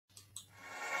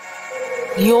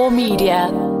Your media,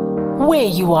 where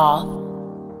you are.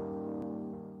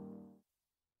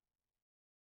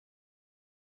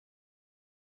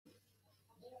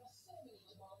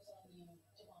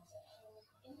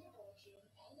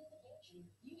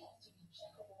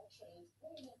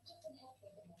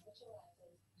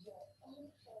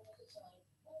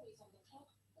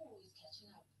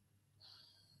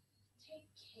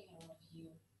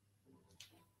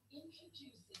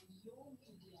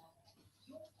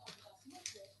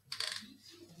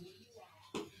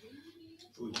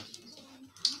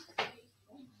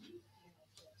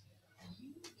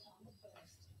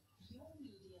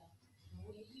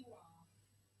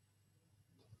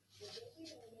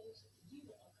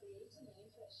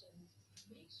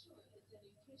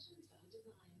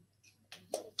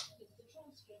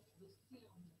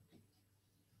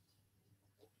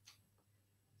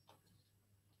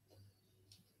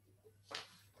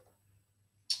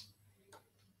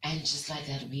 And just like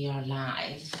that, we are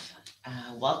live.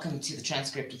 Welcome to the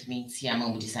Transcript with me,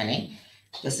 Tshiamo Modisane.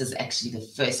 This is actually the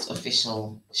first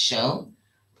official show,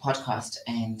 podcast,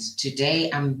 and today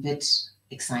I'm a bit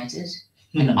excited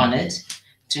and honored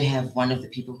to have one of the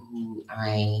people who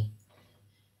I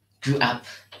grew up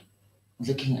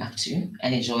looking up to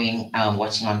and enjoying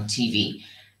watching on TV.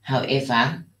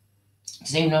 However,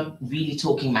 today we're not really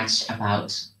talking much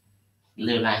about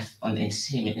real life on the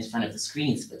entertainment in front of the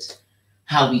screens, but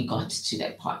how we got to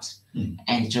that part.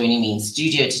 And joining me in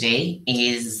studio today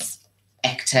is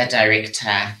actor,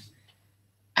 director,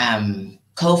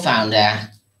 co-founder,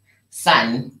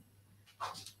 son,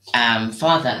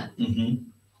 father,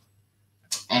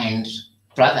 and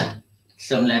brother,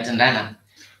 Hlomla Dandala.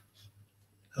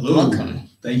 Hello. Welcome.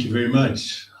 Thank you very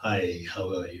much. Hi, how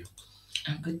are you?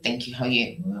 I'm good, thank you. How are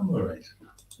you? I'm all right.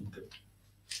 I'm good.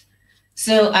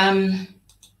 So, I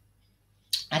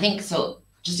think so.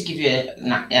 Just to give you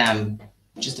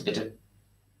just a bit of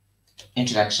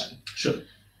introduction. Sure.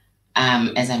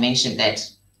 As I mentioned, that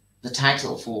the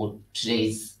title for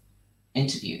today's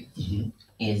interview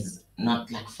is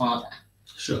not like father,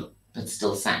 Sure, but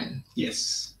still son.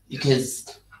 Yes. Because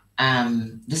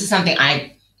this is something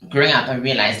growing up, I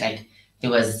realized like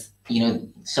there was,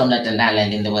 Hlomla Dandala,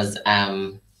 and then there was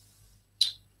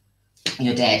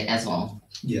your dad as well.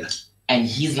 Yeah. And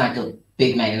he's like a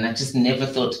big man, and I just never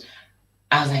thought.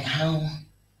 I was like,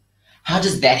 how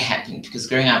does that happen? Because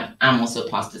growing up, I'm also a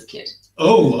pastor's kid.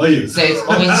 Oh, are you? So it's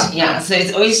always So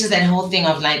it's always just that whole thing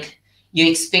of like you're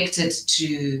expected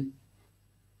to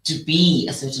be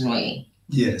a certain way.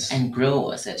 Yes. And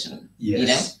grow a certain.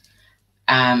 Yes.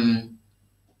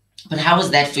 But how was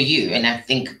that for you? And I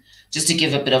think just to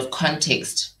give a bit of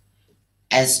context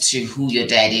as to who your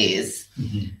dad is,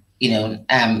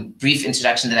 brief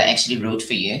introduction that I actually wrote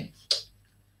for you.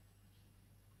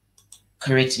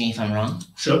 Correct me if I'm wrong.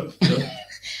 Sure.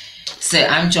 So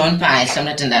I'm joined by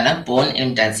Hlomla Dandala, born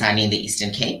in Mdantsane in the Eastern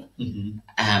Cape,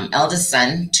 eldest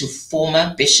son to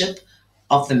former Bishop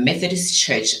of the Methodist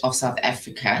Church of South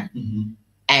Africa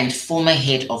and former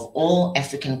head of all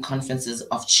African conferences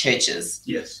of churches.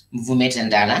 Yes. Hlomla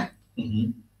Dandala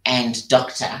and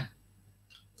doctor.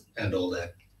 And all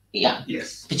that. Yeah.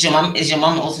 Yes. But is your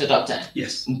mom also a doctor?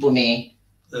 Yes. Phumzile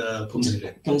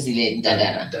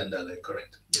Dandala. Dandala,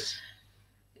 correct. Yes.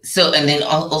 So, and then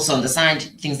also on the side,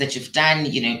 things that you've done,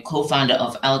 co-founder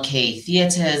of LK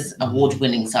Theatres,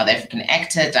 award-winning South African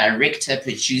actor, director,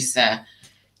 producer,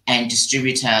 and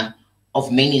distributor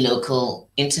of many local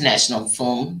international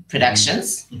film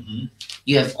productions.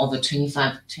 You have over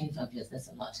 25 years, that's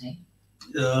a lot, eh?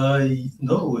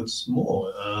 No, it's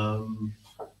more.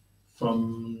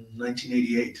 From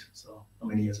 1988, so how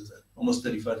many years is that? Almost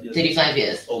 35 years. 35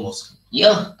 years. Almost.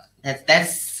 Yeah,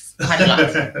 that's quite a lot.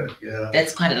 Yeah.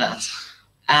 That's quite a lot.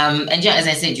 And yeah, as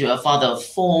I said, you're a father of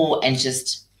 4 and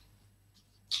just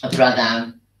a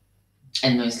brother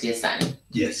and mostly a son.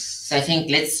 Yes. So I think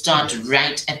let's start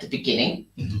right at the beginning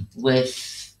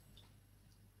with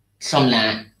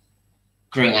Hlomla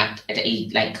growing up at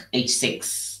age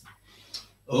 6.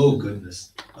 Oh,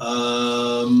 goodness.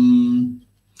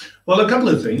 Well, a couple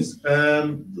of things.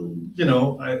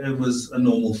 It was a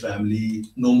normal family,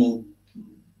 normal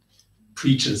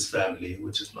preacher's family,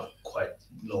 which is not quite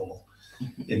normal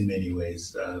in many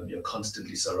ways. You're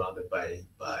constantly surrounded by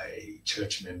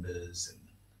church members and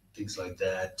things like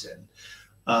that.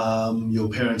 And your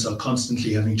parents are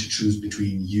constantly having to choose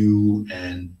between you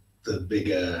and the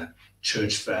bigger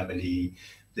church family.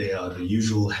 There are the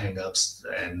usual hang-ups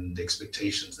and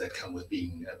expectations that come with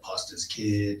being a pastor's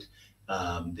kid.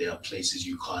 There are places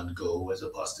you can't go as a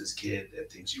pastor's kid. There are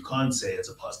things you can't say as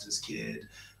a pastor's kid.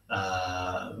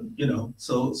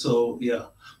 So yeah.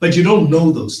 But you don't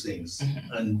know those things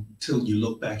until you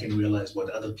look back and realize what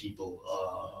other people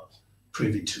are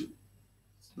privy to.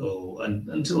 So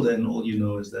until then, all you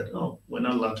know is that, oh, we're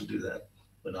not allowed to do that.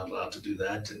 We're not allowed to do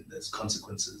that, and there's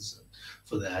consequences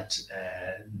for that.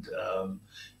 And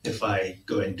if I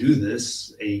go and do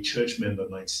this, a church member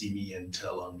might see me and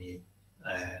tell on me.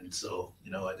 And so, you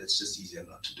know what, it's just easier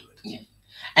not to do it. Yeah.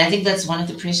 And I think that's one of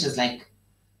the pressures, like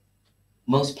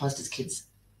most pastors' kids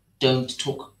don't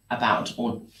talk about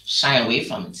or shy away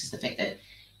from. It's just the fact that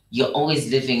you're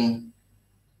always living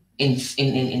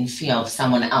in fear of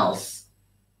someone else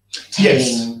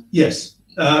telling. Yes.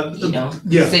 Yeah. So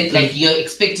like you're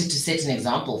expected to set an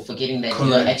example, forgetting that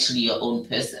you're actually your own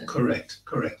person. Correct.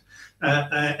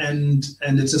 And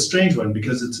it's a strange one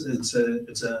because it's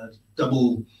a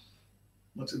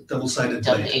double-sided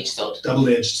blade.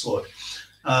 Double-edged sword.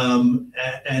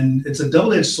 And it's a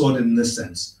double-edged sword in this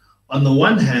sense. On the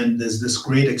one hand, there's this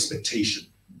great expectation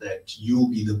that you'll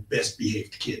be the best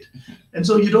behaved kid. And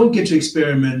so you don't get to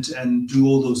experiment and do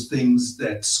all those things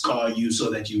that scar you so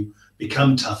that you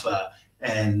become tougher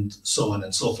and so on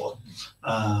and so forth.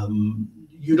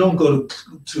 You don't go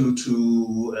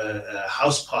to a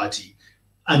house party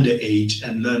underage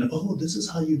and learn, oh, this is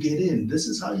how you get in. This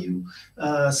is how you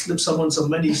slip someone some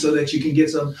money so that you can get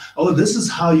some. Oh, this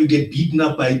is how you get beaten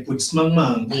up with smang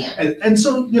mang. Yeah. And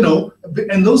so, you know,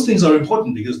 and those things are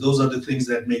important because those are the things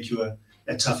that make you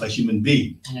a tougher human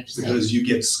being. 100%. Because you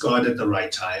get scarred at the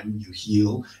right time, you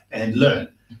heal and learn.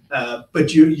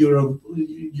 But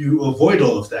you avoid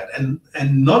all of that. And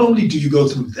not only do you go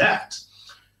through that,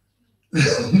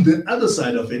 the other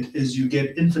side of it is you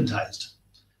get infantized.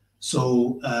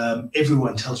 So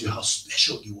everyone tells you how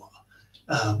special you are.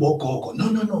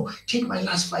 No, take my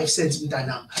last 5 cents,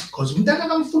 mntanam, because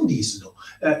mntanam fundis,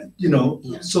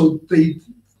 So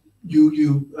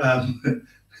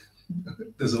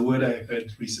there's a word I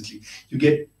heard recently. You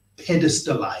get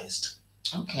pedestalized.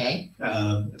 Okay.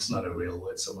 It's not a real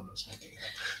word. Someone was making it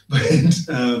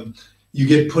up. But you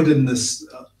get put in this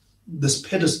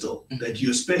pedestal that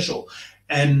you're special,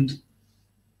 and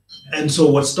so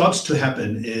what starts to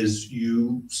happen is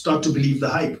you start to believe the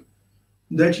hype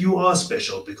that you are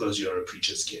special because you're a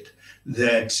preacher's kid.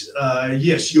 That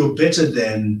yes, you're better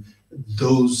than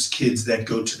those kids that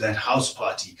go to that house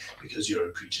party because you're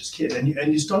a preacher's kid, and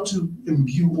you start to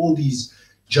imbue all these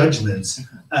judgments,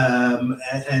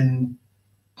 and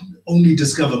only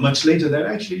discover much later that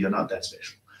actually you're not that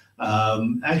special.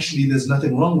 Actually, there's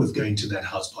nothing wrong with going to that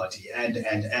house party, and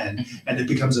it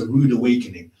becomes a rude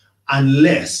awakening.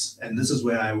 Unless, and this is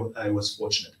where I was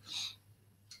fortunate,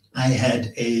 I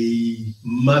had a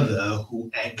mother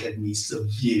who anchored me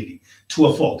severely, to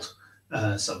a fault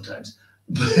sometimes.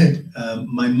 But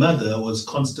my mother was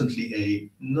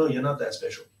constantly no, you're not that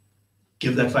special.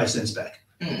 Give that 5 cents back.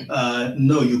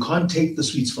 No, you can't take the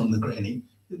sweets from the granny.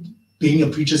 Being a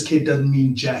preacher's kid doesn't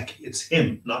mean jack. It's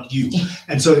him, not you.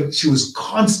 And so she was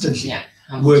constantly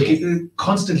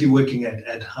working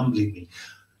at humbling me.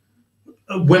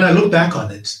 When I look back on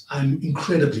it, I'm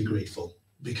incredibly grateful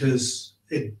because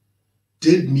it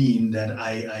did mean that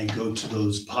I go to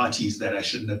those parties that I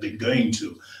shouldn't have been going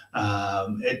to.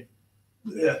 I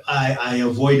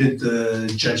avoided the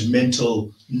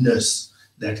judgmentalness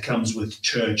that comes with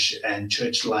church and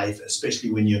church life,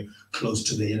 especially when you're close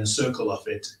to the inner circle of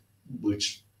it,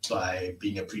 which by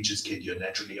being a preacher's kid, you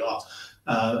naturally are.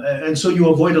 And so you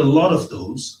avoid a lot of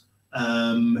those.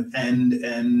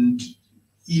 And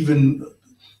even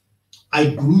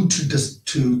I grew to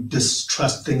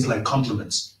distrust things like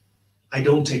compliments. I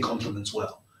don't take compliments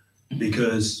well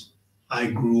because I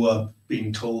grew up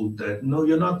being told that, no,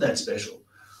 you're not that special.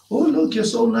 Oh, look, you're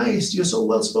so nice. You're so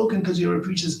well-spoken because you're a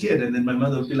preacher's kid. And then my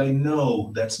mother would be like,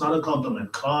 no, that's not a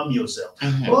compliment. Calm yourself.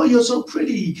 Oh, you're so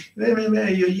pretty.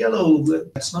 You're yellow.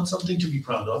 That's not something to be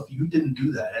proud of. You didn't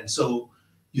do that. And so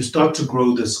you start to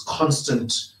grow this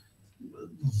constant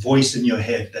voice in your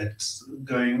head that's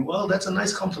going, well, that's a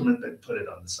nice compliment, but put it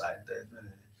on the side.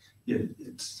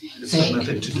 It's so got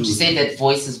nothing to do with it. Would you say that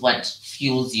voice is what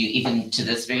fuels you even to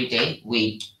this very day?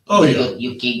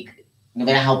 Your gig, no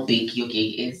matter how big your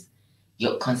gig is,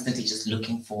 you're constantly just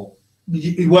looking for.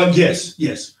 Well, yes,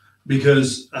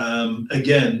 because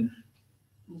again,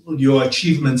 your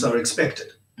achievements are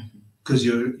expected because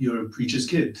you're a preacher's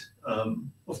kid.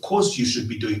 Of course, you should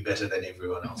be doing better than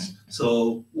everyone else.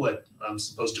 So what? I'm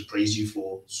supposed to praise you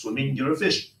for swimming? You're a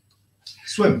fish.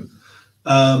 Swim.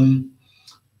 And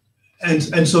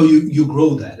so you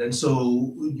grow that. And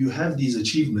so you have these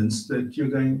achievements that you're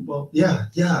going, well, yeah.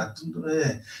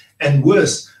 And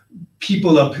worse,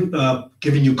 people are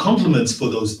giving you compliments for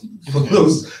those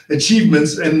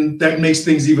achievements, and that makes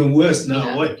things even worse.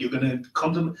 Now, what, you're going to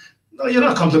compliment? No, you're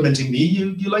not complimenting me.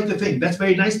 You like the thing. That's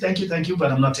very nice. Thank you.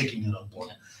 But I'm not taking it on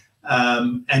board.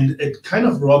 And it kind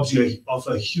of robs you of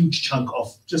a huge chunk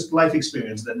of just life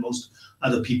experience that most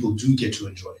other people do get to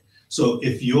enjoy. So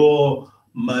if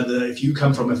you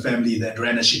come from a family that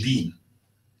ran a shebeen,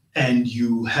 and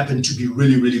you happen to be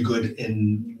really, really good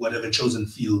in whatever chosen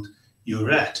field you're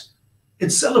at,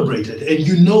 it's celebrated, and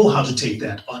you know how to take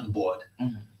that on board.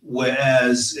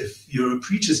 Whereas if you're a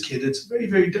preacher's kid, it's very,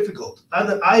 very difficult.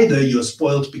 Either you're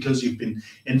spoiled because you've been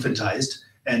infantized,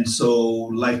 and so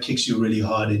life kicks you really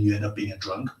hard and you end up being a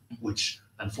drunk, which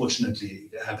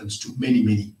unfortunately happens to many,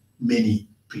 many, many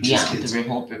preacher's kids. The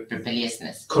whole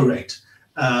rebelliousness. Correct.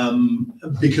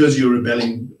 Because you're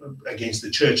rebelling against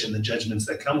the church and the judgments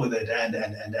that come with it,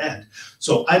 and.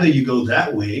 So either you go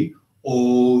that way,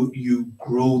 or you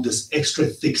grow this extra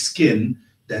thick skin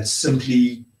that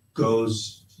simply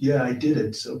goes, yeah, I did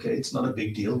it. Okay, it's not a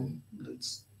big deal.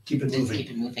 Let's keep it moving. Keep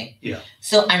it moving. Yeah.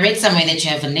 So I read somewhere that you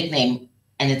have a nickname,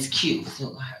 and it's Q.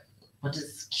 So what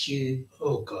is Q?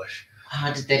 Oh gosh.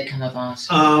 How did that come about?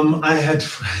 I had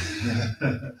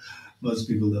most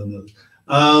people don't know.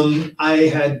 I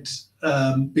had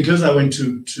because I went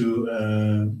to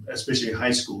especially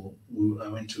high school. I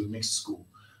went to mixed school,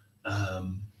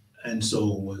 and so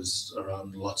was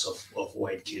around lots of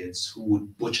white kids who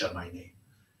would butcher my name.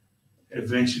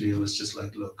 Eventually, it was just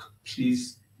like, look,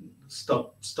 please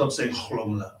stop saying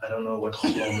Hlomla. I don't know what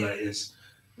Hlomla is.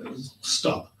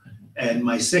 Stop. And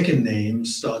my second name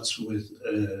starts with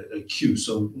a Q.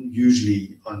 So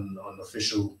usually on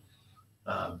official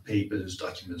papers,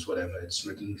 documents, whatever, it's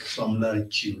written Hlomla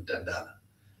Dandala.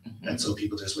 And so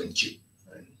people just went Q.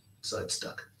 And so it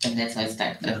stuck. And that's how it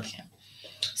stuck. Yeah. Okay.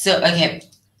 So, okay,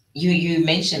 you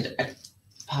mentioned a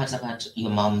part about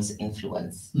your mom's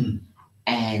influence.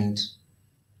 And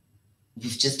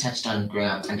we've just touched on growing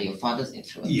up under your father's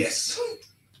influence. Yes.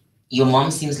 Your mom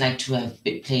seems like to have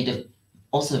played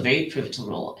also a very pivotal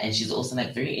role, and she's also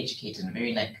like very educated and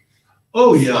very like.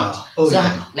 Oh yeah. Smart. Oh so,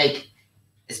 yeah. Like,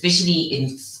 especially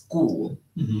in school,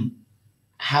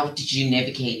 how did you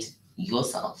navigate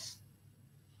yourself?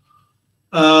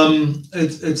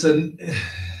 It's an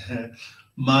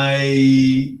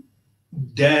my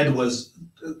dad was.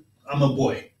 I'm a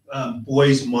boy.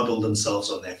 Boys model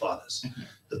themselves on their fathers.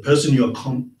 The person you're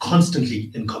constantly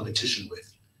in competition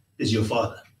with is your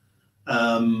father.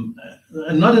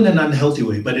 And not in an unhealthy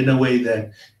way, but in a way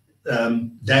that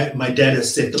my dad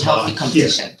has set the bar here.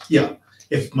 Yeah.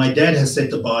 If my dad has set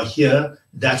the bar here,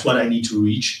 that's what I need to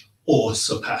reach or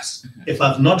surpass. If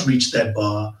I've not reached that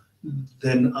bar,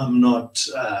 then I'm not.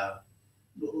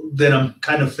 Then I'm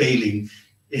kind of failing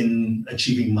in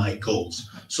achieving my goals.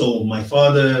 So my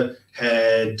father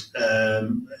had,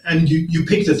 and you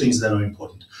pick the things that are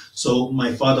important. So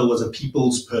my father was a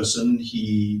people's person.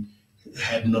 He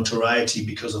had notoriety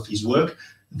because of his work.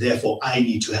 Therefore, I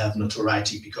need to have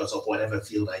notoriety because of whatever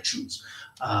field I choose.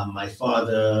 My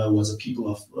father was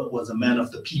a man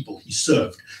of the people. He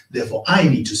served. Therefore, I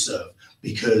need to serve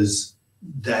because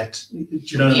that,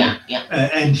 you know what I mean? Yeah.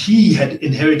 And he had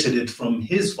inherited it from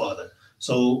his father.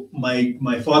 So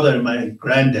my father and my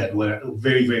granddad were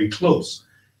very, very close.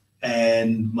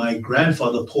 And my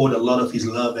grandfather poured a lot of his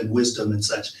love and wisdom and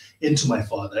such into my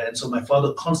father. And so my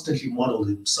father constantly modeled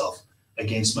himself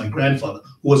against my grandfather,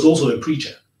 who was also a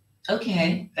preacher.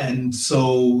 Okay. And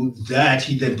so that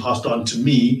he then passed on to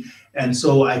me. And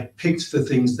so I picked the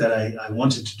things that I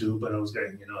wanted to do, but I was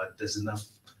going, there's enough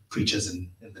preachers in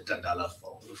the Dandala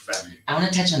family. I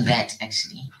want to touch on that,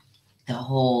 actually. The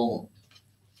whole,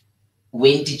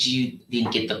 when did you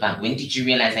then get the bug? When did you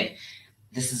realize, like,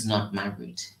 this is not my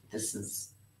route? This is,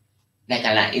 like,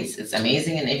 it's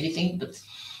amazing and everything, but...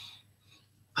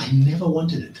 I never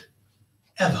wanted it,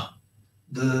 ever.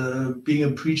 The being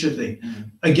a preacher thing.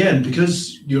 Again,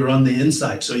 because you're on the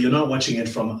inside, so you're not watching it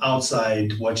from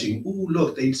outside, watching, oh,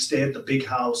 look, they stay at the big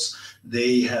house.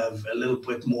 They have a little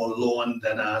bit more lawn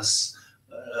than us,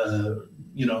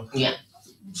 Yeah.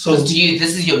 So to you,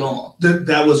 this is your normal.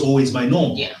 That was always my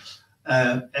normal. Yeah.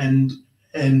 And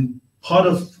part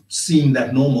of seeing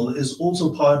that normal is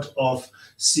also part of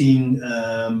seeing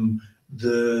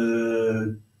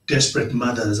the desperate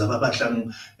mothers of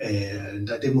Abatlang and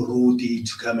Moruti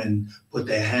to come and put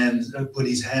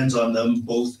his hands on them,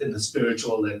 both in the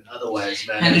spiritual and otherwise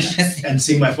manner, and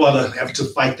seeing my father have to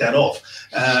fight that off.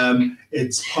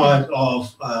 It's part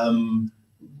of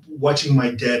watching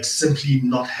my dad simply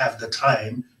not have the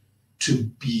time to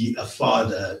be a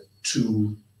father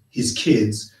to his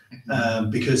kids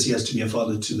because he has to be a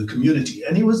father to the community.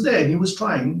 And he was there and he was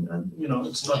trying. And,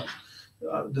 it's not,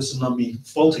 this is not me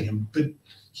faulting him, but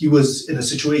he was in a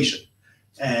situation.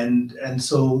 And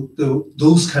so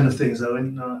those kind of things, I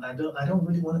went, no, I don't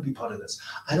really want to be part of this.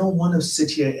 I don't want to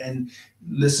sit here and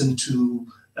listen to,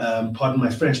 pardon my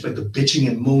French, but the bitching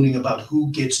and moaning about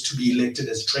who gets to be elected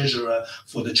as treasurer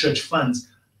for the church funds.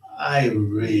 I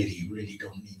really, really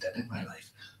don't need that in my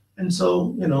life. And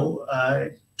so,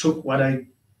 I took what I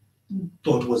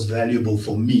thought was valuable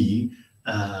for me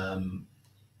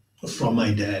from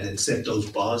my dad and set those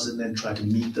bars and then try to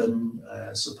meet them,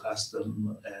 surpass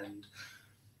them, and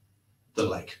the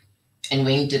like. And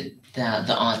when you did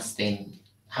the arts then,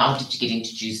 how did you get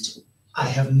introduced to? I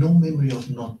have no memory of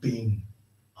not being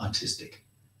artistic.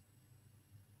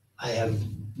 I have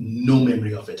no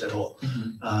memory of it at all.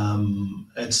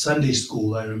 At Sunday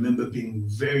school, I remember being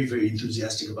very, very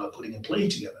enthusiastic about putting a play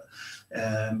together.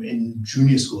 In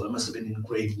junior school, I must have been in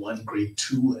grade 1, grade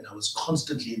 2, and I was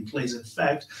constantly in plays. In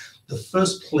fact, the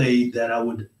first play that I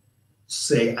would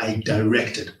say I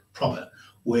directed proper,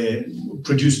 where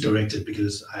produced, directed,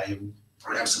 because I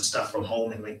grabbed some stuff from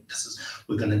home and went,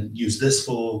 we're going to use this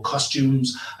for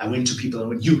costumes. I went to people and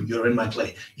went, you're in my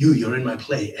play. You're in my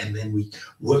play. And then we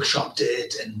workshopped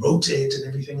it and wrote it and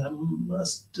everything. I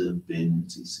must have been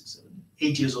 6, 7,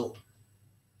 8 years old.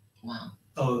 Wow.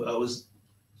 Oh,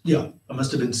 I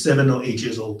must have been 7 or 8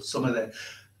 years old, some of that.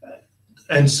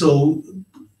 And so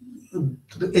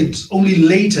it's only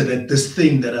later that this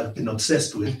thing that I've been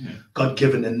obsessed with got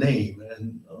given a name.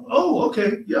 And,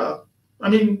 okay, yeah. I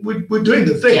mean, we're doing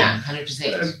the thing. Yeah,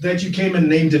 100%. That you came and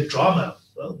named it drama.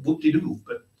 Well, whoop-de-doo,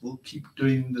 but we'll keep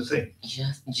doing the thing. You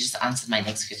just answered my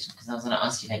next question, because I was going to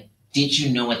ask you, did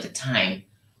you know at the time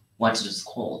what it was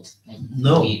called?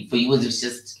 No. For you, it was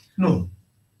just... No.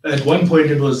 At one point,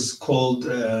 it was called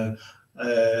Sunday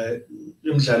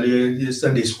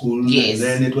school. Yes. And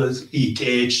then it was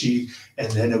Ikechi,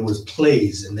 and then it was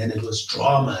plays, and then it was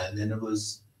drama, and then it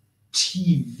was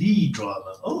TV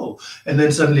drama. And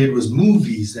then suddenly it was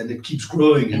movies, and it keeps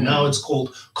growing, and now it's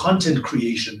called content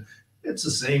creation. It's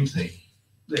the same thing.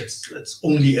 It's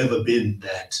only ever been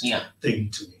that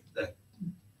thing to me, that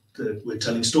we're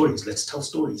telling stories. Let's tell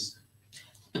stories.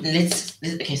 But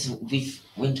okay, so we've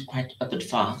went quite a bit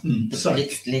far. Sorry.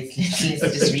 Let's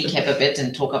just recap a bit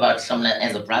and talk about Hlomla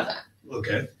as a brother.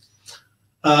 Okay.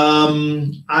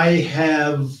 I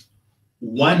have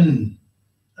one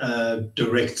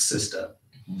direct sister,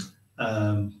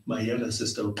 my younger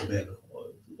sister,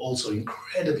 also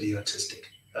incredibly artistic.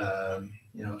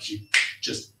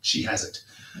 She has it.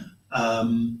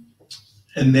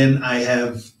 And then I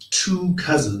have 2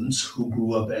 cousins who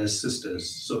grew up as sisters,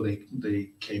 so they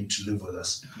came to live with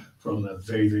us from a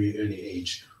very, very early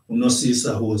age.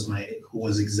 Unosisa, who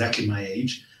was exactly my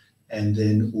age, and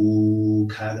then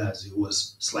Ukagazi, who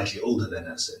was slightly older than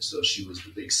us, and so she was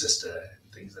the big sister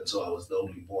and things, and so I was the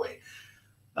only boy.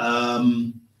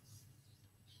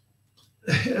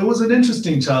 It was an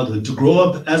interesting childhood to grow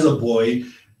up as a boy.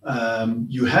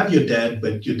 You have your dad,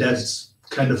 but your dad's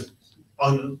kind of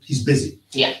he's busy.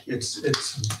 Yeah.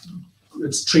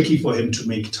 It's tricky for him to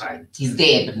make time. He's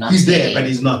there, but not He's there, but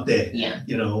he's not there. Yeah.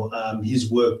 His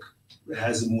work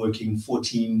has him working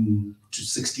 14 to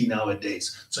 16-hour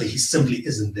days. So he simply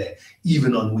isn't there,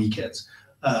 even on weekends.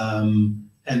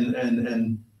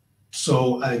 And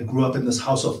so I grew up in this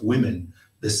house of women,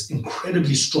 this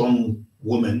incredibly strong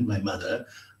woman, my mother,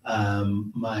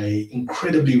 my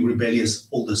incredibly rebellious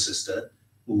older sister,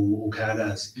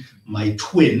 Ukagazi, my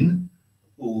twin,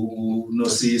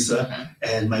 Nosisa,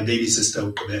 and my baby sister,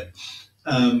 Ukabel.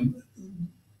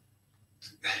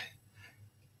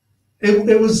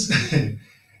 It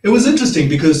was interesting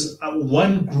because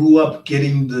one grew up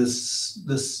getting this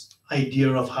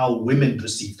idea of how women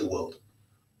perceive the world,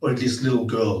 or at least little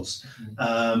girls,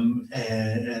 and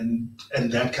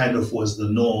that kind of was the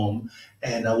norm.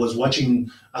 And I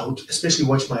would especially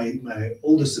watch my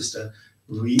older sister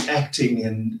reacting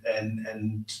and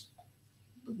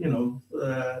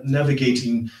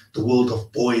navigating the world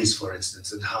of boys, for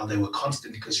instance, and how they were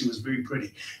constantly, because she was very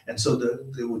pretty, and so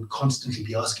they would constantly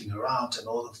be asking her out and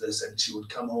all of this, and she would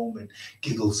come home and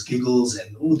giggles,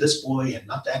 and this boy and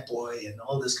not that boy and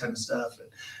all this kind of stuff, and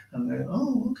I'm like,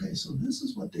 okay, so this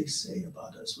is what they say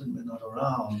about us when we're not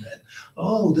around, and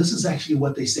this is actually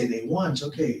what they say they want,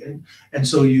 okay, and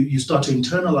so you start to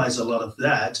internalize a lot of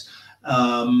that.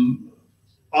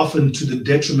 Often to the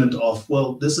detriment of,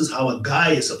 this is how a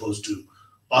guy is supposed to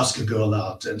ask a girl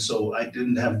out. And so I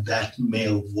didn't have that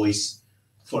male voice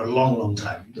for a long, long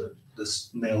time. This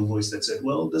male voice that said,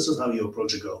 this is how you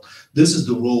approach a girl. This is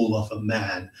the role of a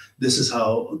man. This is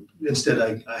how, instead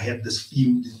I had this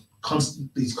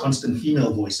these constant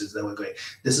female voices that were going,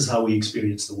 this is how we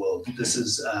experience the world. This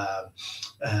is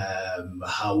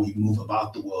how we move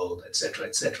about the world, etc.,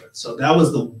 etc. So that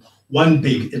was the one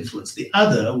big influence. The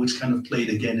other, which kind of played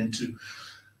again into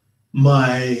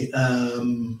my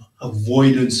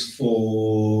avoidance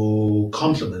for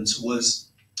compliments,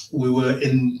 was we were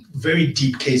in very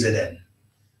deep KZN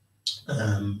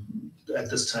at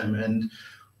this time, and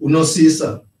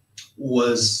Unosisa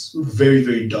was very,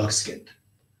 very dark-skinned,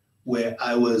 where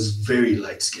I was very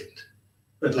light-skinned,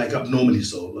 but like abnormally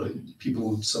so. Like, people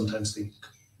would sometimes think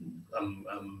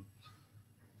I'm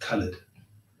colored.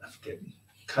 I forget.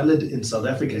 Colored in South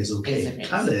Africa is okay.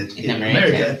 Colored in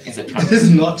America is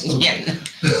not okay. Yeah.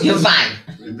 You're fine.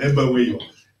 Remember where you are.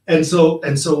 And so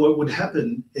what would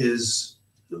happen is,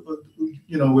 we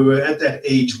were at that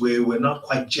age where we're not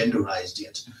quite genderized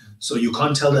yet. So you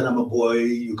can't tell that I'm a boy,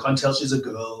 you can't tell she's a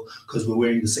girl, because we're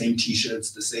wearing the same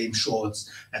t-shirts, the same shorts,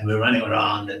 and we're running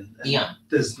around, and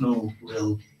there's no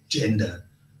real gender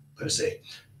per se.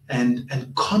 And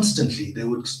constantly they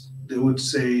would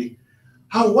say,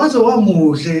 how was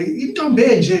intombi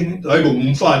enje hayibo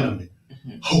umfana mina.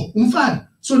 Oh, umfana.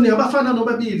 So niyabafana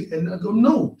nobabili. And I go,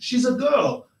 no, she's a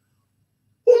girl.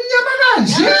 Umnyama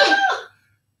kanje.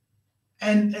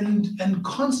 And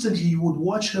constantly you would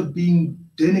watch her being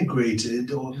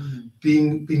denigrated or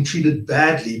being treated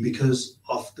badly because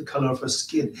of the color of her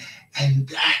skin, and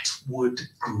that would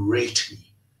grate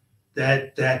me.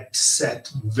 That sat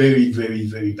very, very,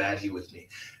 very badly with me.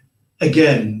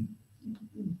 Again,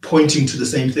 pointing to the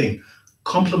same thing.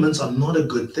 Compliments are not a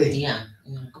good thing.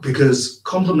 Because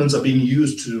compliments are being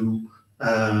used to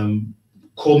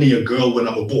call me a girl when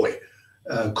I'm a boy.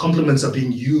 Compliments are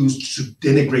being used to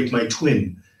denigrate my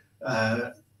twin.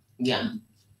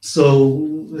 So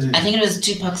I think it was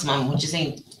Tupac's mom. What you're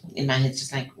saying in my head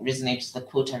just like resonates with the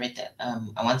quote I read that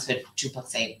I once heard Tupac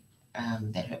say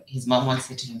that his mom once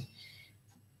said to him,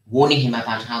 warning him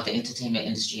about how the entertainment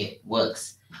industry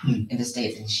works in the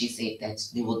States, and she said that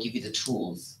they will give you the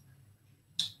tools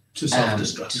to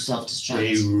self-destruct.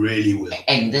 They really will.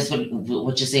 And that's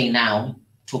what you're saying now,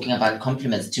 talking about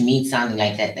compliments. To me, it's sounding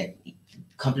like that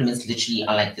compliments literally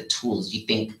are like the tools. You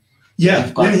think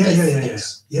you've got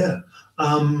this.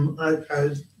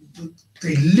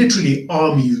 They literally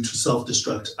arm you to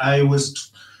self-destruct. I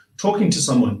was talking to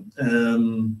someone,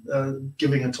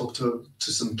 giving a talk to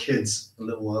some kids a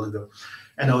little while ago,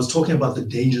 and I was talking about the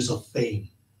dangers of fame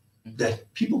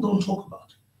that people don't talk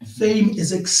about. Fame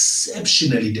is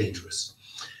exceptionally dangerous.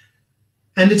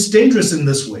 And it's dangerous in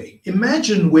this way.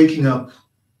 Imagine waking up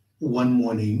one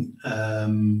morning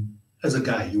as a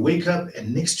guy. You wake up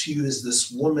and next to you is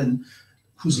this woman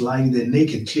who's lying there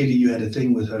naked. Clearly you had a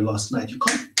thing with her last night. You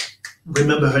can't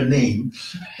remember her name,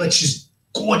 but she's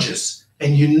gorgeous.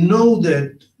 And you know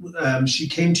that she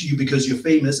came to you because you're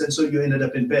famous, and so you ended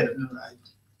up in bed.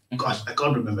 Gosh, I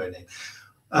can't remember her name.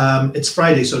 It's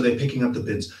Friday, so they're picking up the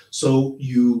bins. So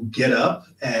you get up,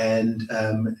 and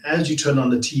as you turn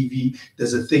on the TV,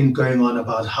 there's a thing going on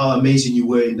about how amazing you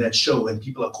were in that show, and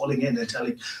people are calling in and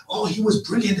telling, oh, he was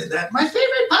brilliant in that. My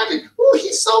favorite part, oh,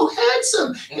 he's so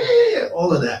handsome. Yeah,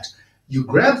 all of that. You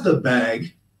grab the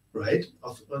bag, right,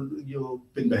 of your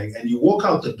bin bag, and you walk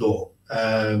out the door.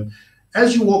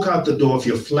 As you walk out the door of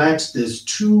your flat, there's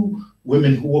two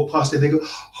women who walk past and they go,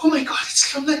 oh my God,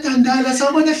 it's Hlomla Dandala,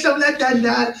 someone is Hlomla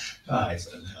Dandala. Hi,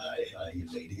 you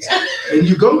ladies. And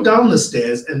you go down the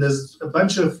stairs and there's a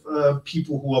bunch of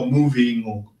people who are moving,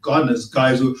 or gardeners,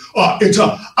 guys who,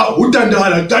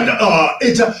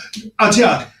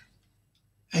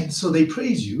 and so they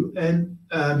praise you, and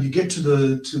you get to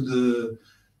the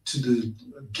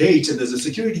gate, and there's a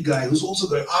security guy who's also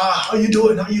going, how you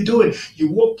doing? How you doing?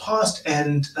 You walk past,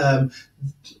 and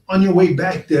on your way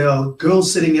back, there are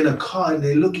girls sitting in a car, and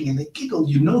they're looking and they giggle.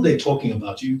 You know they're talking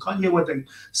about you. You can't hear what they're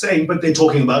saying, but they're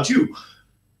talking about you.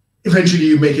 Eventually,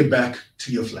 you make it back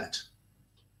to your flat.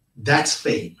 That's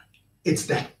fame. It's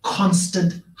that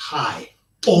constant high.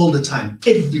 All the time,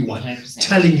 everyone 100%.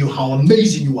 Telling you how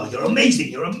amazing you are. You're amazing,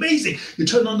 you're amazing. You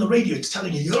turn on the radio, it's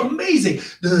telling you you're amazing.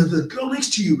 The girl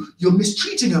next to you, you're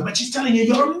mistreating her, but she's telling you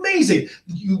you're amazing.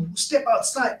 You step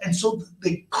outside, and so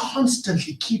they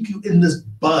constantly keep you in this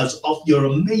buzz of you're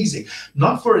amazing.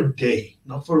 Not for a day,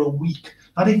 not for a week,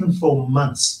 not even for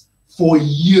months, for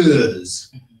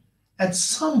years. At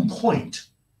some point,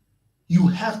 you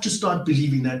have to start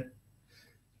believing that,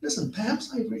 listen,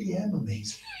 perhaps I really am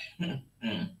amazing.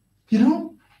 You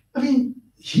know, I mean,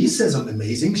 he says I'm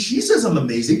amazing. She says I'm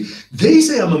amazing. They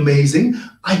say I'm amazing.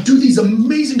 I do these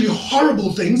amazingly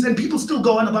horrible things, and people still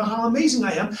go on about how amazing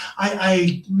I am.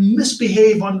 I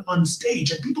misbehave on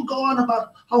stage, and people go on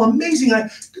about how amazing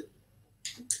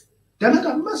Then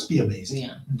that must be amazing.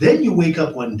 Yeah. Then you wake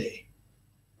up one day,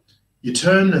 you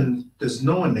turn and there's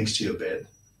no one next to your bed.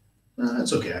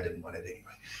 That's okay, I didn't want it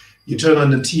anyway. You turn on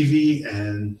the TV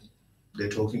and they're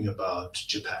talking about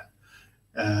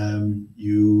Japan.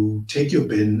 You take your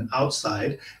bin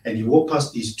outside and you walk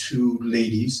past these two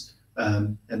ladies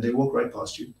and they walk right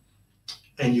past you.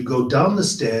 And you go down the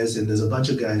stairs and there's a bunch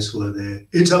of guys who are there.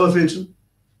 It's our feature.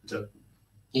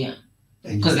 Yeah.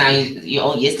 And because now you're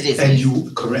all yesterday's. And you,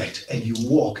 correct. And you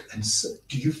walk and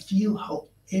do you feel how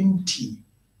empty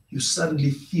you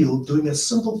suddenly feel doing a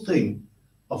simple thing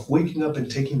of waking up and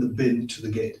taking the bin to the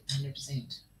gate?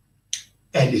 100%.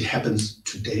 And it happens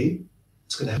today.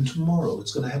 It's going to happen tomorrow.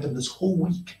 It's going to happen this whole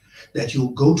week. That you'll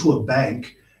go to a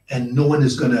bank and no one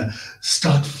is going to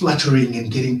start fluttering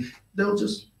and getting. They'll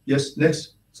just, yes,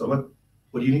 next. Someone,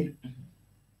 what do you need?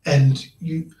 And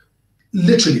you,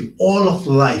 literally, all of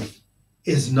life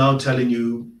is now telling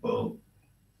you, well,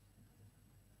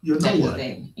 you're no one.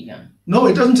 Thing. Yeah. No,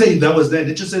 it doesn't say that was then.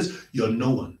 It just says you're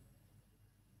no one.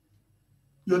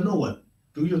 You're no one.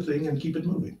 Do your thing and keep it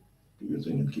moving. Do your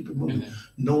thing and keep it moving.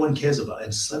 No one cares about it.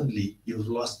 And suddenly you've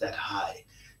lost that high,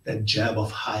 that jab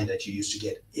of high that you used to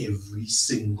get every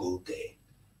single day.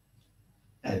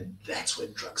 And that's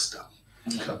when drugs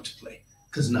come to play.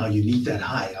 Because now you need that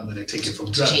high. I'm going to take it from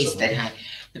drugs. Chase that high.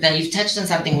 But then you've touched on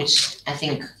something which I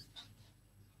think,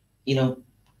 you know,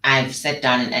 I've sat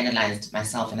down and analyzed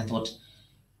myself, and I thought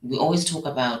we always talk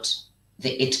about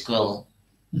the it girl,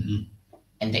 and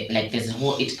there's a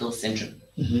whole it girl syndrome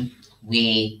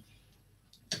where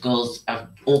the girls are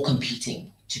all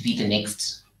competing to be the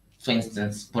next, for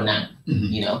instance, Bonang,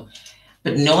 you know,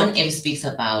 but no one ever speaks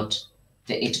about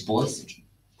the it boy syndrome,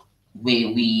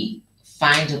 where we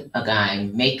find a guy,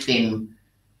 make them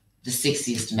the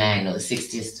sexiest man or the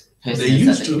sexiest person. They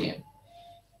used to.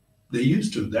 They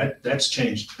used to. That's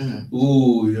changed.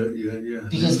 Ooh, yeah.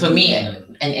 Because for me,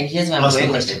 and here's why I'm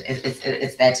going with it,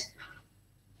 it's that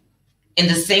in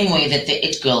the same way that the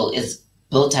it girl is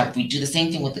built up, we do the same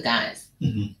thing with the guys.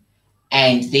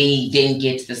 And they then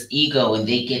get this ego and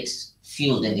they get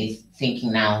fueled and they're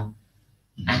thinking now,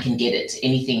 I can get it,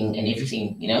 anything and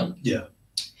everything, you know? Yeah.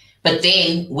 But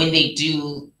then when they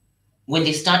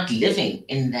start living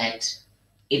in that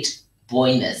it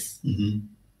boyness,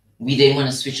 we then want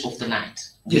to switch off the light.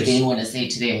 We then want to say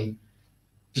to them,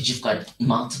 but you've got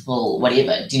multiple,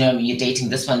 whatever. Do you know what I mean? You're dating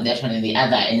this one, that one, and the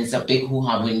other. And it's a big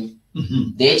hoo-ha when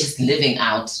they're just living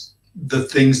out the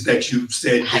things that you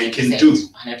said they can do.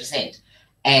 100%.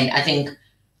 And I think,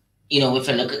 you know,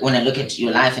 when I look at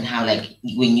your life and how, like,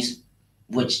 when you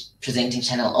were presenting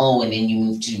Channel O and then you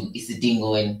moved to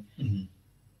Isidingo and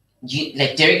you,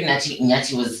 like, Derek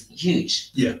Nyati was huge.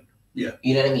 Yeah.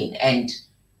 You know what I mean? And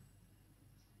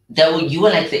you were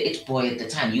like the it boy at the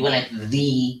time. You were like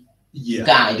the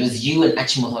guy. It was you and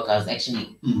Achimohoka. I was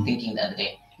actually thinking the other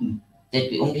day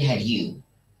that we only had you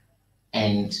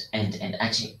and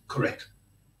Achi. Correct.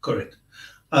 It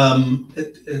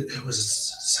was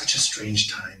such a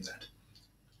strange time that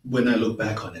when I look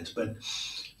back on it, but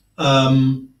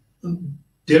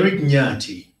Derek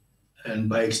Nyati, and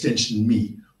by extension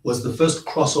me, was the first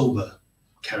crossover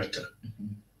character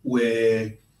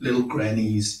where little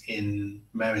grannies in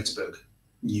Maritzburg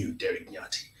knew Derek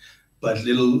Nyati, but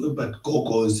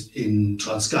gogos in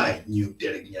Transkei knew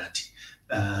Derek Nyati.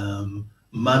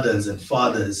 Mothers and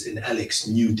fathers in Alex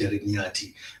knew Derek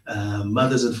Nyati.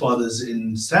 Mothers and fathers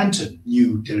in Santon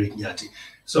knew Derek Nyati.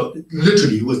 So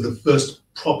literally it was the first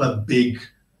proper big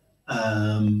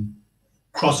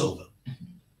crossover.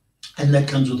 And that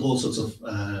comes with all sorts of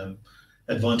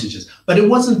advantages. But it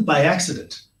wasn't by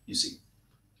accident, you see.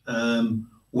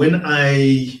 When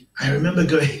I remember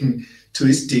going to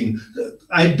Isting,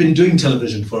 I'd been doing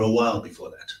television for a while before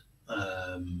that.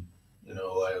 You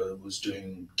know, I was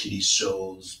doing kiddies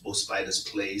shows, Bo Spider's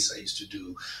Place. I used to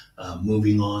do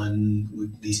Moving On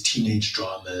with these teenage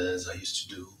dramas. I used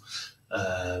to do,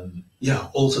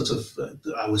 all sorts of,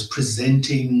 I was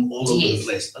presenting all over the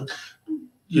place.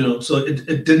 You know, so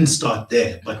it didn't start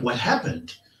there. But what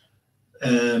happened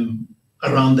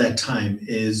around that time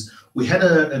is we had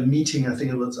a meeting, I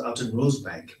think it was out in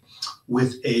Rosebank,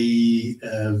 with a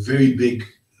very big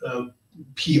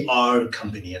PR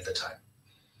company at the time.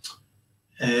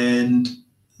 And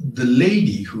the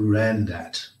lady who ran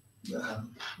that,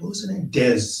 what was her name?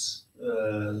 Des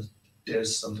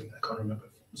something, I can't remember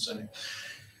her name.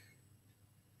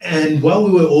 And while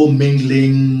we were all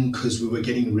mingling, because we were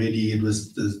getting ready, it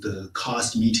was the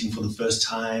cast meeting for the first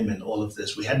time and all of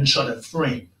this, we hadn't shot a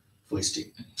frame for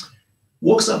Isting.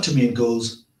 Walks up to me and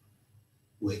goes,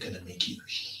 "We're going to make you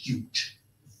huge."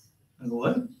 I go,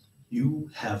 "What?" you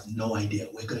have no idea.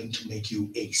 We're going to make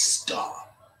you a star.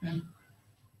 Mm.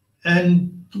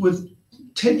 And with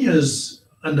 10 years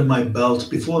under my belt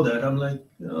before that, I'm like,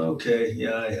 okay,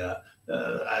 yeah.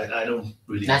 I don't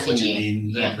really know what you mean.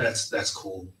 Yeah. That's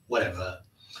cool, whatever.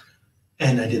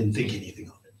 And I didn't think anything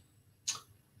of it.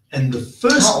 And the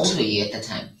first... How old were you at the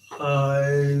time?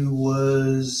 I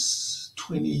was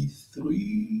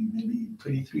 23, maybe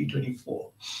 23,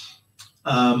 24.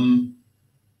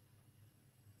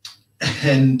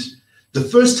 And the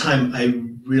first time I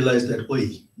realized that,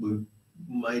 we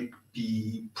might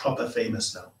be proper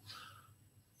famous now,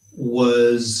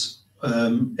 was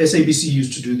SABC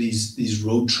used to do these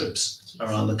road trips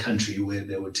around the country where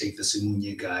they would take the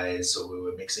Simunye guys, so we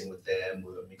were mixing with them,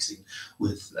 we were mixing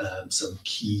with some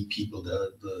key people,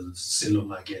 the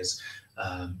Hlomla guys,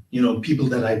 people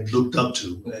that I looked up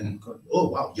to, and going, oh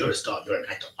wow, you're a star, you're an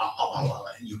actor,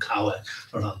 and you cower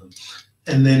around them.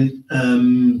 And then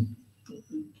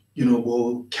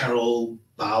well, Carol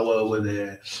Bauer were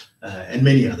there, and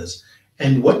many others.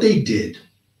 And what they did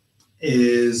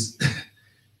is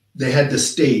they had the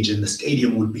stage, and the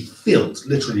stadium would be filled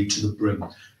literally to the brim,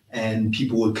 and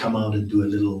people would come out and do a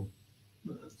little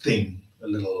thing, a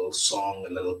little song,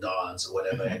 a little dance or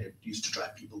whatever, and it used to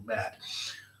drive people mad.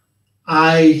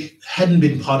 I hadn't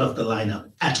been part of the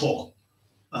lineup at all,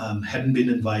 hadn't been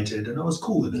invited, and I was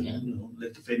cool with it. Yeah.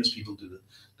 Let the famous people do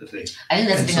the thing. I think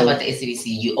that's the thing about the SABC.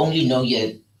 You only know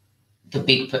you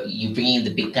bring in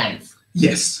the big guys.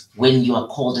 Yes. When you are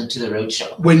called into the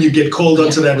roadshow. When you get called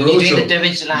onto that roadshow. When you're doing the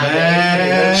Durban July,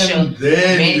 the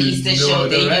then Easter show,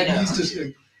 the Rand Easter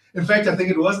show. In fact, I think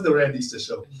it was the Rand Easter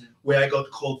show where I got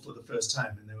called for the first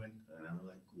time, and they went, and I'm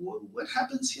like, what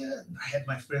happens here? And I had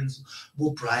my friends,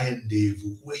 Brian, Dave,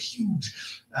 who were huge.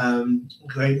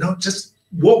 Going, no, just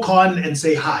walk on and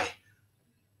say hi.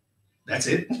 That's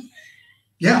it.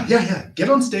 Yeah. Get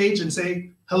on stage and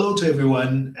say hello to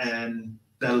everyone, and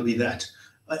that'll be that.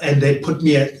 And they put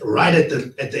me right at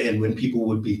the end when people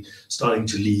would be starting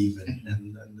to leave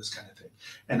and this kind of thing.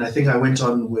 And I think I went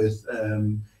on with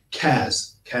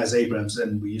Kaz Abrams,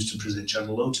 and we used to present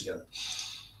Channel O together.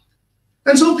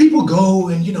 And so people go,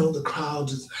 and the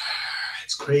crowd,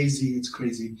 it's crazy.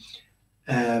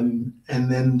 And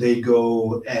then they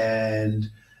go,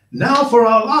 and now for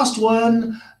our last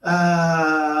one,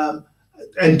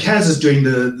 and Kaz is doing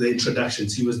the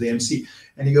introductions. He was the MC.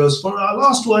 And he goes, for our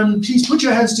last one, please put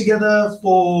your hands together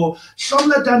for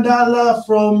Hlomla Dandala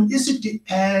from Isiti.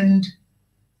 And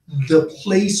the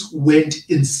place went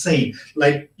insane.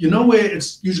 Like, where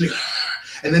it's usually,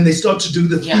 and then they start to do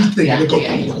the feet thing. And they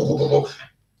go,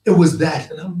 it was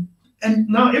that. And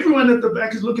now everyone at the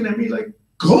back is looking at me like,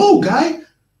 go, guy.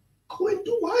 Go and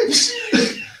do what?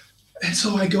 And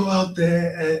so I go out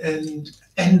there,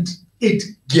 and it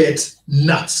gets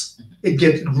nuts. It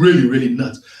gets really, really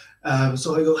nuts.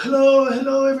 So I go, hello,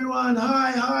 everyone,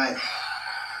 hi.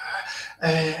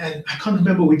 And I can't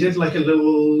remember, we did like a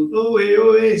little,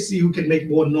 see who can make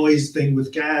more noise thing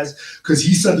with Kaz, because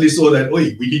he suddenly saw that,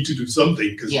 we need to do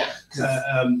something.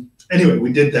 Anyway,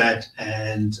 we did that,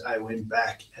 and I went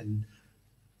back and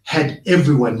had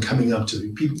everyone coming up to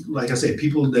me. People, like I said,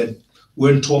 people that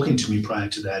weren't talking to me prior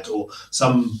to that, or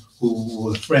some who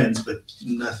were friends, but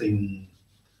nothing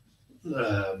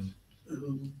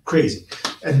crazy.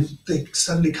 And they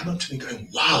suddenly come up to me going,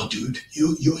 wow, dude,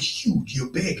 you're huge, you're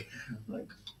big. I'm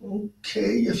like,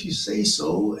 okay, if you say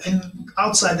so. And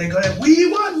outside they go, we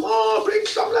want more, bring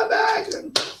Hlomla back,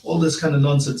 and all this kind of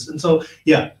nonsense. And so,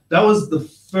 yeah, that was the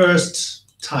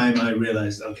first time I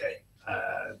realized, okay,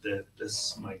 that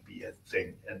this might be a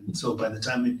thing. And so by the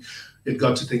time it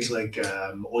got to things like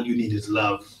All You Need Is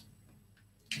Love,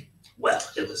 well,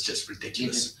 it was just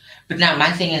ridiculous. But now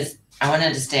my thing is, I want to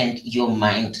understand your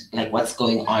mind, like what's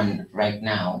going on right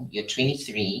now. You're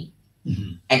 23,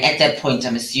 and at that point,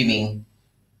 I'm assuming,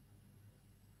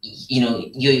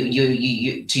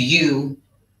 you to you,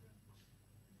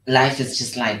 life is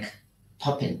just like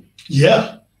popping.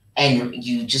 Yeah. And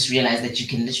you just realize that you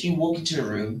can literally walk into a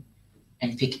room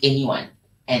and pick anyone.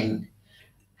 And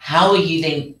how are you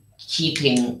then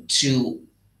keeping to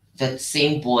that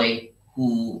same boy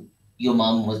who your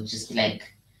mom was just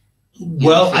like?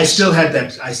 Well, I still had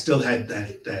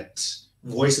that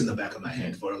voice in the back of my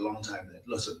head for a long time. That,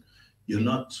 listen, you're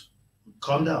not,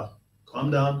 calm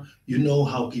down. You know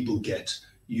how people get.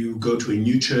 You go to a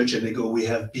new church and they go, we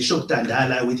have Bishop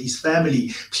Dandala with his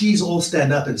family. Please all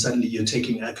stand up. And suddenly you're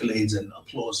taking accolades and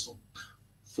applause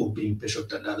for being Bishop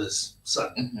Dandala's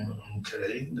son.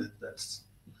 Okay, that's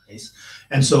nice.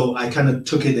 And so I kind of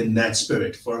took it in that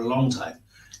spirit for a long time.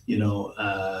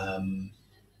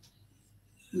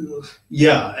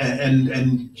 yeah,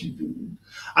 and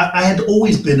I had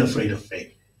always been afraid of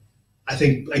fame. I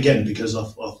think, again, because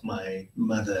of my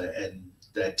mother and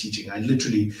that teaching. I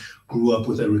literally grew up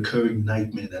with a recurring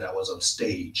nightmare that I was on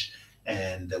stage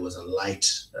and there was a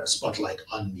spotlight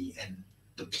on me, and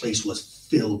the place was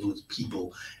filled with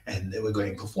people and they were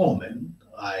going to perform, and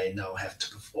I now have to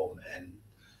perform, and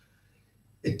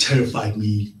it terrified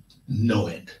me no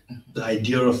end. The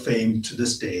idea of fame to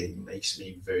this day makes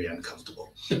me very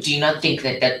uncomfortable. But do you not think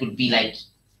that that would be like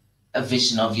a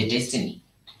vision of your destiny?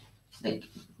 Like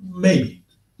maybe,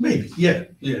 yeah.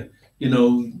 You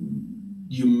know,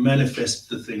 you manifest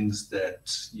the things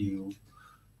that you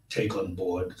take on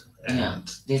board. And yeah,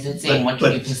 there's that saying, what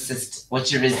you persist,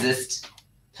 what you resist,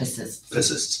 persists.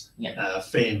 Persists. Yeah.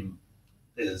 Fame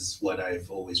is what I've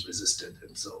always resisted,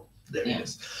 and so there it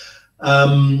is.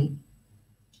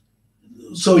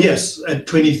 So yes, at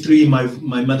 23, my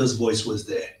mother's voice was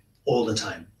there all the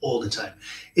time.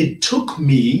 It took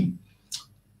me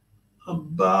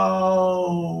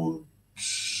about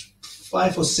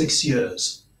 5 or 6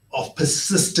 years of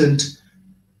persistent,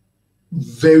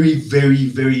 very, very,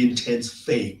 very intense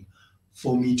fame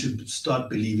for me to start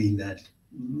believing that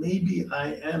maybe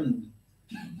I am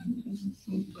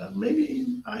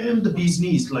the bee's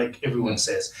knees, like everyone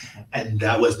says. And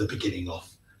that was the beginning of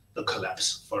the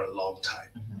collapse for a long time,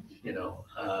 you know,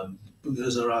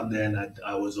 because around then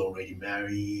I was already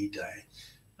married,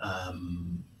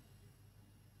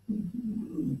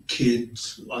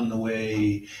 kids on the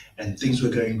way, and things were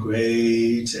going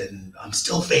great, and I'm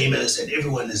still famous, and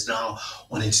everyone is now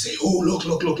wanting to say, oh, look,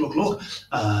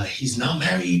 he's now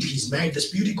married, he's married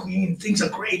this beauty queen, things are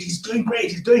great, he's doing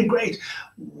great,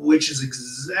 which is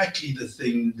exactly the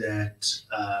thing that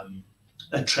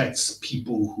attracts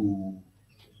people who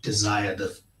desire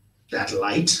that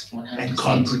light 100%. And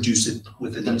can't produce it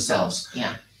within themselves.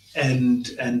 Yeah.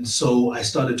 And so I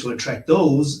started to attract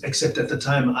those, except at the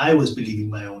time I was believing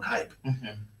my own hype.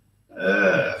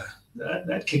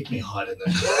 That kicked me hard in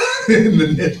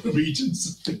the net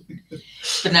regions.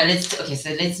 But now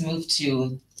let's move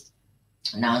to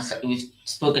now. So we've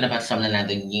spoken about Hlomla,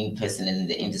 the new person in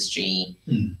the industry,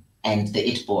 and the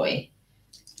it boy.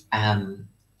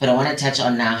 But I want to touch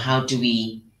on now, how did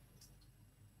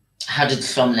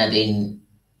Hlomla then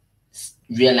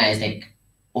realize, like,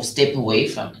 or step away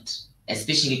from it,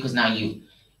 especially because now you're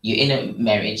in a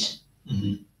marriage,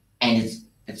 and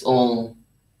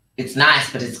it's nice,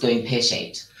 but it's going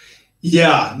pear-shaped.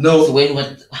 Yeah, no. So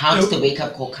how did the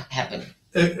wake-up call happen?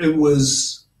 It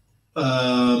was,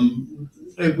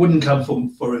 it wouldn't come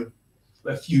for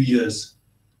a few years,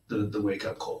 the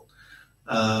wake-up call,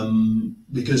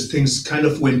 because things kind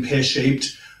of went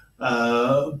pear-shaped,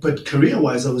 but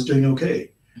career-wise, I was doing okay.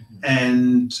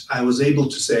 And I was able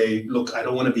to say, look, I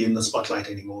don't want to be in the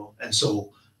spotlight anymore. And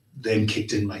so then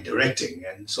kicked in my directing.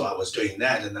 And so I was doing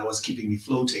that, and that was keeping me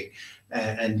floating.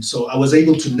 And so I was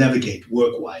able to navigate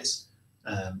work-wise,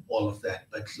 all of that.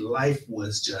 But life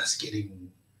was just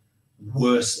getting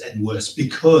worse and worse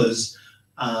because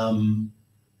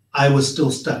I was still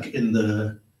stuck in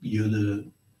you're the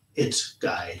it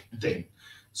guy thing.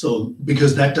 So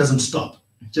because that doesn't stop.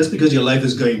 Just because your life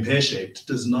is going pear-shaped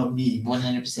does not mean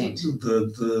 100%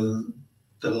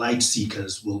 the light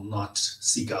seekers will not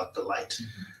seek out the light.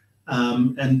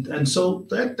 And so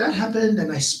that happened,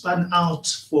 and I spun out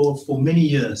for many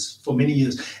years.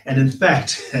 And in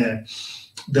fact,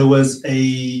 there was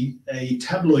a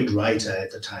tabloid writer at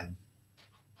the time.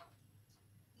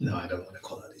 No, I don't want to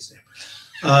call out his name.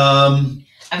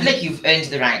 I feel like you've earned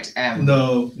the right.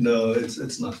 No,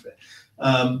 it's not fair.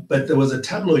 But there was a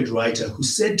tabloid writer who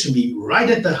said to me right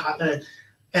at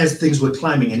as things were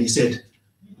climbing, and he said,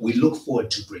 "We look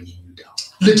forward to bringing you down."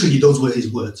 Literally, those were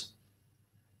his words.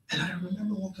 And I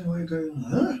remember walking away going,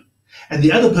 huh? And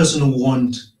the other person who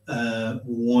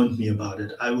warned me about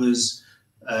it, I was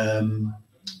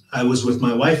with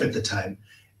my wife at the time,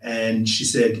 and she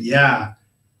said, "Yeah,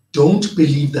 don't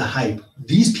believe the hype.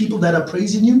 These people that are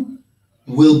praising you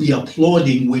will be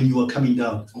applauding when you are coming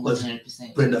down."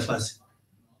 100%. Brenda Fassie.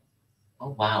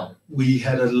 Oh, wow. We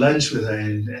had a lunch with her,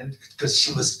 and because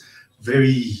she was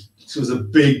a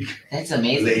big That's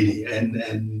amazing lady,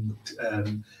 and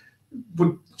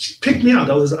she picked me out.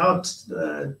 I was out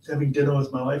having dinner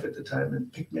with my wife at the time,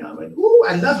 and picked me out. I went, "Oh,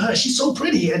 I love her. She's so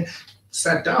pretty." And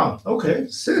sat down. Okay,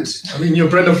 sit. I mean, you're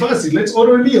Brenda Fassie. Let's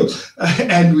order a meal.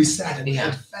 And we sat and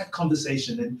had that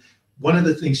conversation. And one of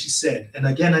the things she said, and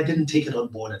again, I didn't take it on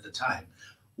board at the time,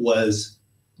 was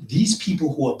these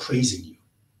people who are praising you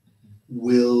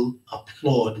will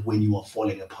applaud when you are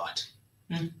falling apart.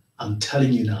 I'm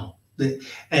telling you now,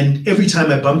 And every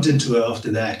time I bumped into her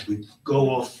after that, we'd go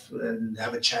off and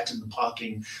have a chat in the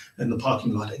parking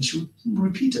lot, and she would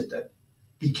repeat it, that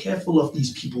be careful of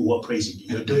these people who are praising you.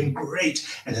 You're doing great,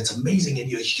 and it's amazing, and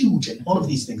you're huge, and all of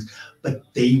these things, but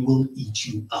they will eat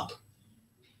you up.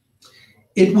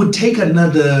 It would take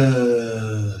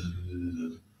another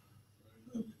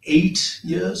 8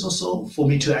 years or so for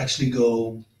me to actually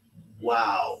go,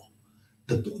 wow.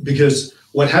 Because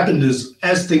what happened is,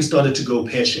 as things started to go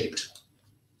pear-shaped,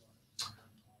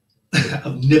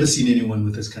 I've never seen anyone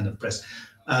with this kind of press.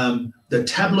 The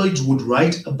tabloids would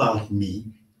write about me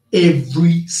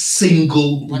every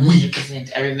single 100%. week.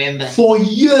 I remember. For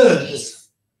years. Yes.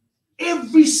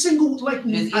 Every single, like,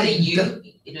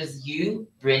 It was you,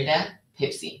 Brenda,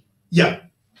 Pepsi. Yeah.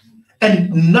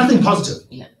 And nothing positive.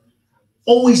 Yeah.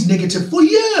 Always negative for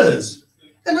years.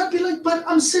 And I'd be like, but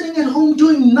I'm sitting at home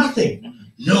doing nothing.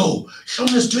 No,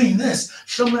 Hlomla's doing this.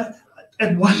 Hlomla,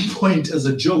 at one point, as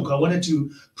a joke, I wanted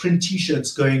to print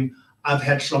t-shirts going, I've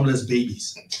had Hlomla's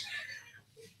babies.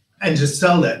 And just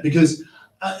sell that, because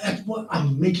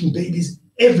I'm making babies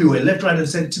everywhere, left, right, and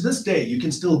center. To this day, you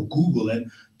can still Google,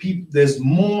 and there's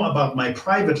more about my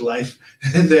private life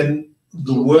than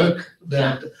the work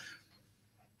that,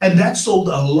 and that sold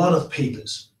a lot of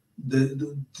papers.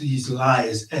 These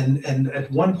lies, and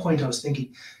at one point I was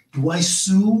thinking, do I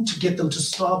sue to get them to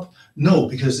stop? No,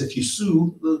 because if you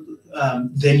sue,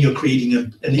 then you're creating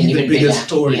an even bigger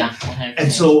story. Yeah,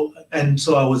 and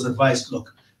so I was advised,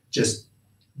 look, just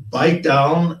bite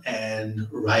down and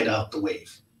ride out the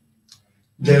wave.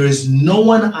 There is no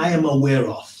one I am aware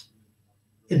of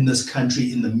in this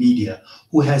country, in the media,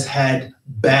 who has had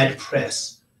bad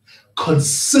press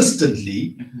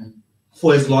consistently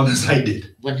for as long as I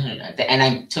did. 100%, and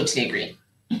I totally agree.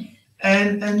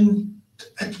 And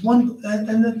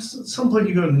at some point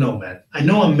you go, no, man, I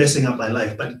know I'm messing up my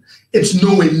life, but it's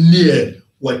nowhere near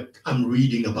what I'm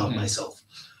reading about myself.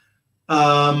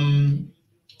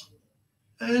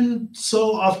 And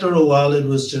so after a while, it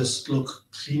was just, look,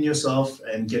 clean yourself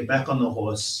and get back on the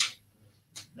horse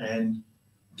and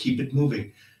keep it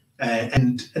moving.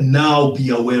 And now be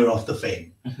aware of the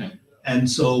fame. And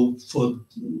so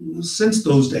since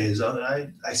those days,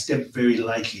 I step very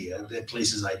lightly. There are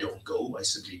places I don't go, I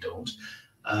simply don't.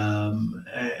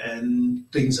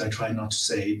 And things I try not to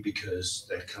say, because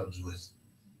that comes with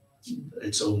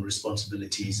its own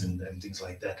responsibilities and things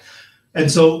like that. And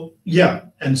so,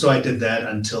 I did that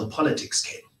until politics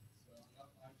came.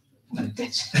 And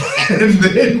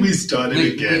then we started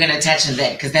again. We're going to touch on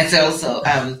that, because that's also,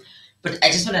 but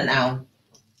I just want to now,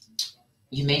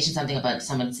 you mentioned something about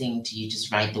someone saying to you,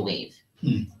 just ride the wave.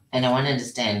 And I want to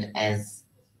understand, as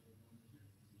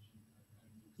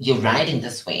you're riding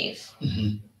this wave,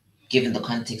 given the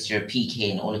context, you're a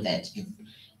PK and all of that,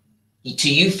 to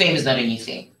you, fame is not a new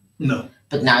thing. No.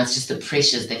 But now it's just the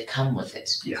pressures that come with it.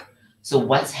 Yeah. So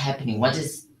what's happening? What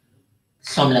is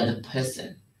Hlomla, the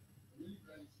person,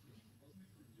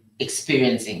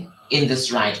 experiencing in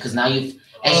this ride? Because now we've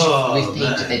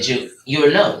painted that you're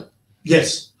alone.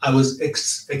 Yes, I was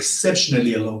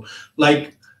exceptionally alone.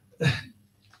 Like,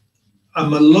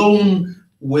 I'm alone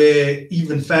where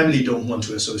even family don't want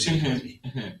to associate with me,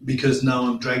 because now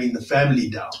I'm dragging the family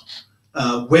down.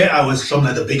 Where I was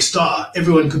Hlomla, the big star,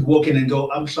 everyone could walk in and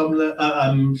go, I'm Hlomla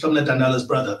Dandala's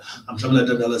brother, I'm Hlomla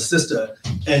Dandala's sister,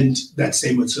 and that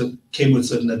came with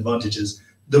certain advantages.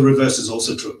 The reverse is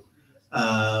also true.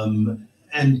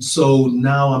 And so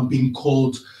now I'm being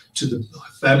called to the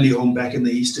family home back in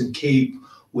the Eastern Cape,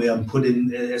 where I'm put in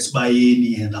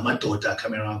Esbayeni, and Amadota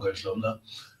coming around going, Hlomla,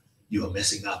 you are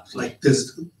messing up. Like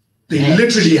this, they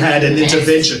literally had an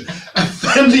intervention, a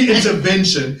family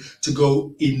intervention to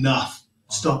go, enough,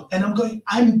 stop. And I'm going,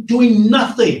 I'm doing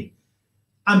nothing.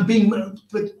 I'm being,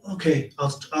 but okay,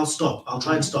 I'll stop. I'll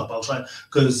try and stop. I'll try,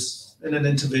 because in an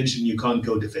intervention, you can't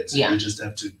go defensive. You just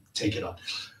have to take it on.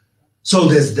 So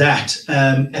there's that.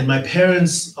 And my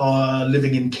parents are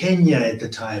living in Kenya at the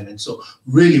time. And so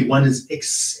really one is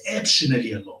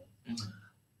exceptionally alone,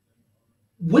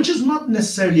 which is not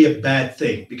necessarily a bad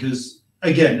thing, because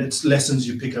again, it's lessons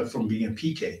you pick up from being a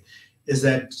PK, is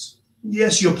that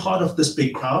yes, you're part of this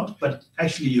big crowd, but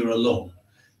actually you're alone,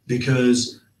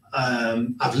 because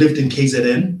I've lived in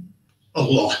KZN a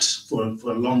lot for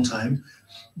a long time,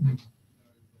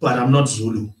 but I'm not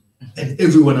Zulu. And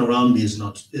everyone around me is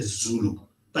Zulu,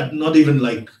 but not even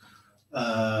like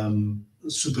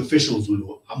superficial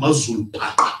Zulu. I'm a Zulu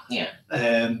papa. Yeah.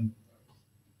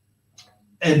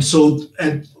 And so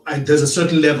there's a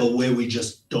certain level where we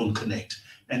just don't connect,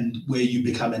 and where you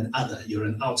become an other, you're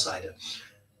an outsider.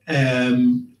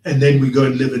 And then we go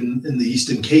and live in the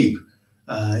Eastern Cape,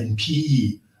 in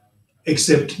PE.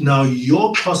 except now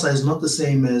your Xhosa is not the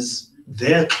same as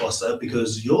their Xhosa,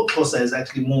 because your Xhosa is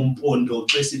actually more Mpondo,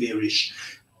 Tshiamo,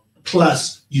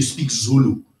 plus you speak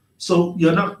Zulu. So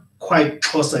you're not quite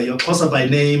Xhosa, you're Xhosa by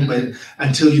name, but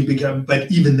until you become,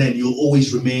 but even then you'll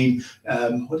always remain,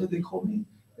 what did they call me?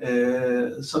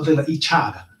 Something like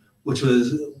Ichaga, which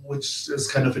is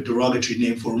kind of a derogatory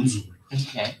name for Mzulu.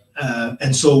 Okay.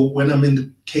 And so when I'm in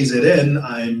the KZN,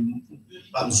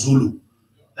 I'm Zulu.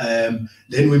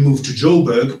 Then we moved to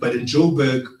Joburg, but in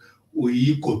Joburg,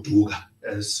 we Goduga,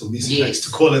 as Somisi likes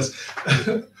to call us.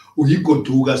 We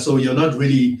Goduga, so you're not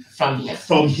really from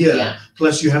here. Yeah.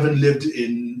 Plus, you haven't lived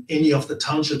in any of the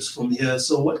townships from here.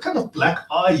 So what kind of black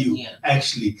are you,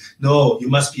 actually? No, you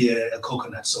must be a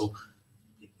coconut. So,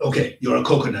 okay, you're a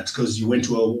coconut because you went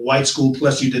to a white school,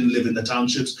 plus you didn't live in the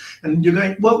townships. And you're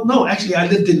going, well, no, actually, I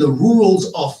lived in the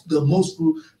rurals of the most,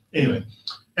 anyway.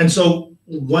 And so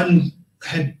one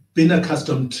had been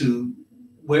accustomed to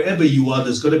wherever you are,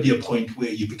 there's got to be a point where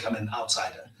you become an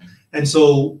outsider. And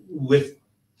so with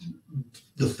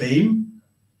the fame,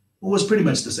 it was pretty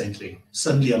much the same thing.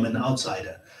 Suddenly I'm an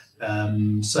outsider.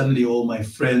 Suddenly all my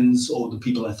friends, all the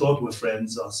people I thought were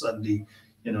friends are suddenly,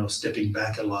 stepping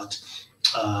back a lot.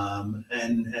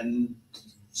 And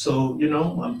so,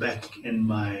 I'm back in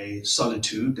my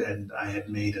solitude, and I had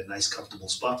made a nice, comfortable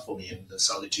spot for me in the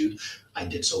solitude. I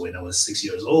did so when I was 6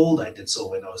 years old. I did so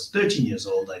when I was 13 years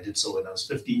old. I did so when I was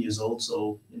 15 years old.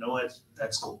 So, you know what?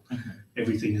 That's cool.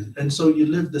 Everything is, and so you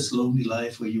live this lonely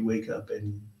life where you wake up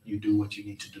and you do what you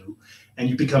need to do, and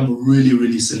you become really,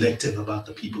 really selective about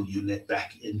the people you let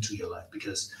back into your life,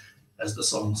 because as the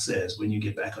song says, when you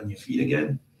get back on your feet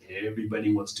again,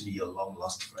 everybody wants to be your long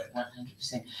lost friend.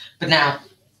 100%. But now,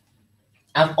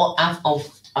 I've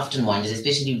often wondered,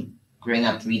 especially growing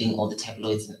up reading all the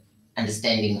tabloids and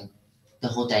understanding the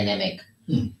whole dynamic,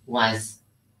 was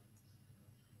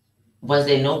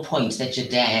there no point that your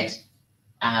dad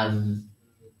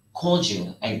called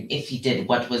you? And if he did,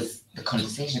 what was the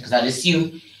conversation? Because I'd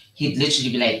assume he'd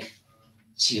literally be like,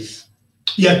 Chief.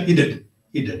 Yeah, he did.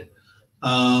 He did.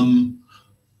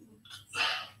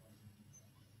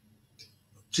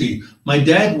 See, my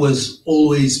dad was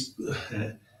always,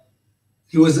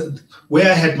 he was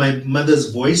where I had my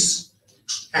mother's voice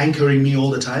anchoring me all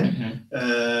the time,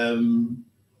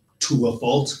 to a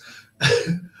fault.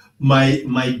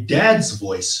 My dad's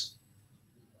voice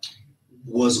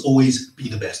was always be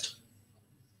the best.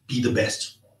 Be the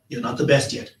best. You're not the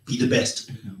best yet. Be the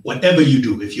best. Whatever you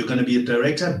do, if you're going to be a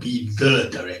director, be the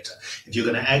director. If you're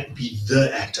going to act, be the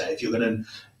actor. If you're going to,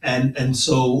 and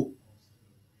so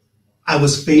I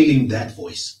was failing that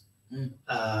voice.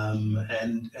 And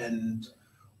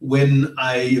when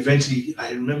I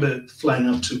remember flying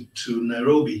up to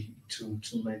Nairobi to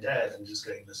my dad and just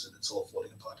going, listen, it's all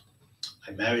falling apart.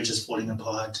 My marriage is falling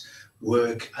apart,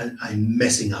 work, I'm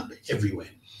messing up everywhere.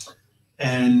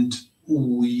 And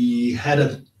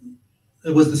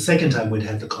it was the second time we'd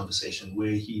had the conversation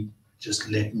where he just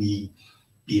let me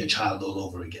be a child all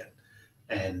over again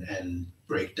and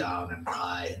break down and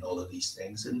cry and all of these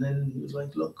things. And then he was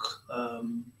like, look,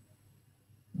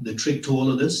 the trick to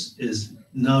all of this is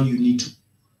now you need to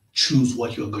choose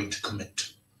what you're going to commit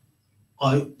to,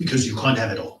 because you can't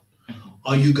have it all.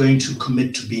 Are you going to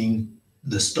commit to being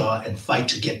the star and fight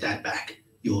to get that back,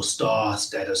 your star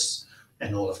status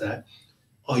and all of that?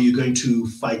 Are you going to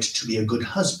fight to be a good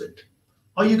husband?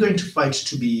 Are you going to fight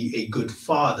to be a good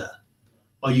father?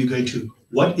 Are you going to,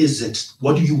 what is it?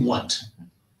 What do you want?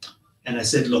 And I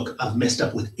said, look, I've messed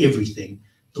up with everything.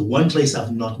 The one place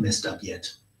I've not messed up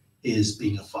yet is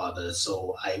being a father,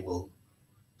 so I will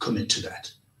commit to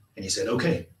that. And he said,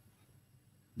 okay,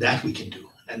 that we can do.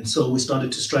 And so we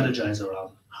started to strategize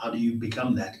around how do you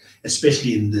become that,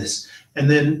 especially in this, and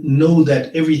then know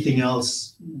that everything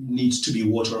else needs to be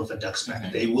water off a duck's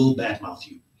back. They will badmouth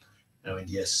you. I went,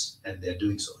 yes, and they're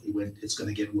doing so. He went, it's going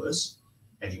to get worse,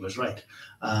 and he was right.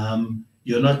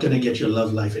 You're not going to get your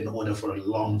love life in order for a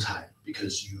long time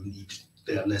because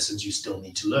there are lessons you still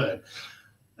need to learn.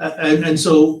 And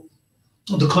so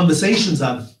the conversations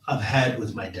I've had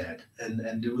with my dad,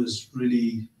 and it was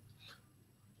really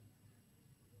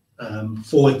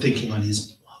forward thinking on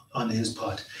his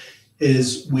part,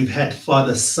 is we've had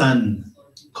father-son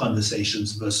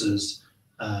conversations versus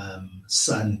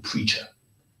son-preacher.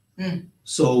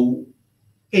 So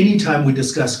anytime we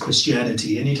discuss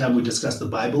Christianity, anytime we discuss the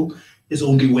Bible, is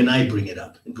only when I bring it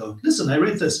up and go, listen, I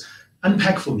read this,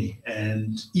 unpack for me.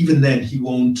 And even then, he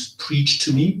won't preach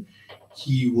to me.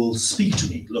 He will speak to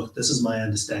me. Look, this is my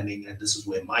understanding, and this is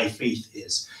where my faith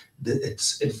is.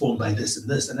 It's informed by this and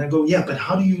this. And I go, yeah, but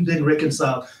how do you then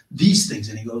reconcile these things?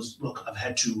 And he goes, look, I've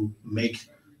had to make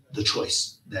the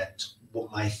choice, that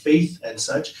my faith and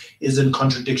such is in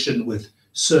contradiction with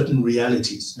certain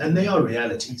realities, and they are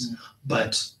realities,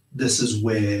 but this is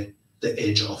where the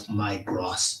edge of my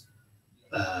grass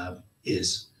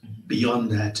is. Beyond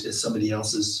that is somebody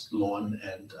else's lawn,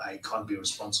 and I can't be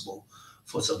responsible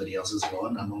for somebody else's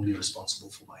lawn. I'm only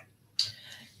responsible for mine.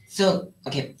 So,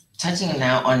 okay, touching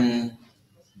now on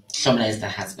Hlomla as the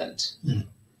husband. Who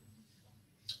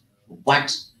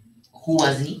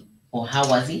was he, or how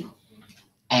was he?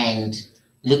 And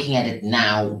looking at it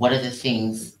now, what are the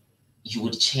things you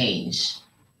would change?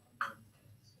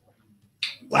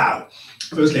 Wow.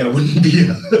 Firstly, I wouldn't be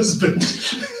a husband.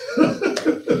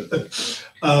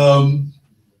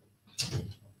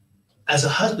 As a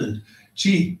husband,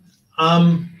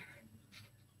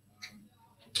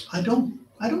 I don't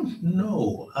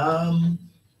know.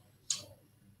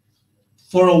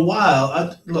 For a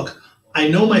while, look, I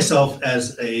know myself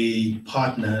as a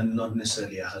partner, not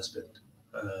necessarily a husband.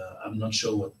 I'm not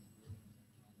sure what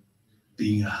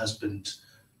being a husband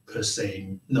per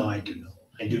se. No, I do know.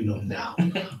 I do know now.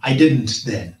 I didn't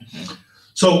then.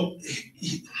 So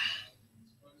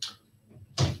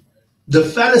the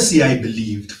fallacy I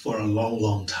believed for a long,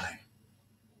 long time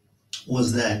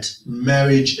was that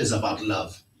marriage is about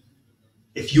love.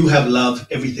 If you have love,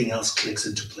 everything else clicks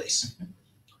into place.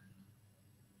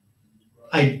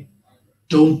 I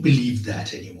don't believe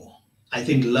that anymore. I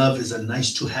think love is a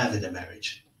nice to have in a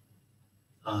marriage.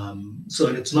 So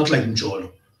it's not like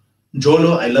Njolo.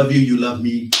 Njolo, I love you, you love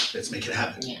me, let's make it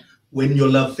happen. Yeah. When your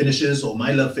love finishes or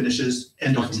my love finishes,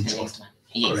 end of Njolo.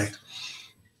 Yes. Correct.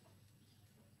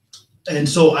 And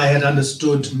so I had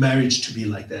understood marriage to be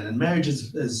like that. And marriage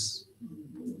is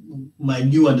my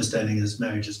new understanding is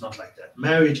marriage is not like that.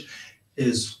 Marriage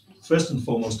is first and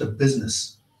foremost a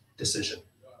business decision.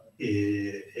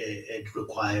 It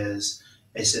requires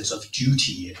a sense of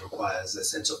duty. It requires a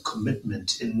sense of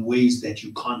commitment in ways that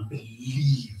you can't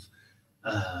believe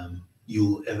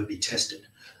you'll ever be tested.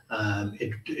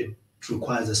 It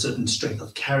requires a certain strength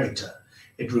of character.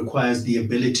 It requires the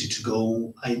ability to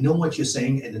go, I know what you're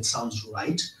saying and it sounds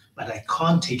right, but I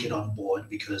can't take it on board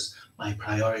because my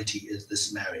priority is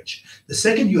this marriage. The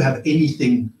second you have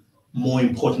anything more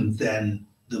important than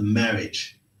the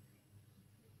marriage,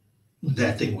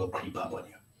 that thing will creep up on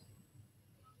you.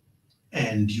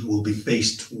 And you will be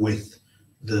faced with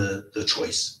the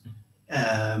choice.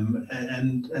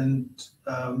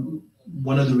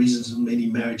 One of the reasons many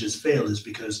marriages fail is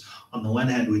because on the one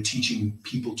hand, we're teaching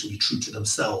people to be true to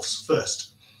themselves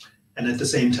first. And at the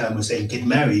same time, we're saying, get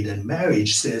married. And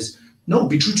marriage says, no,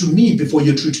 be true to me before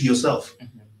you're true to yourself.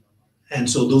 And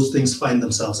so those things find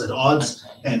themselves at odds.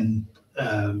 And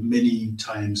many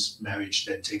times marriage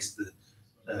then takes the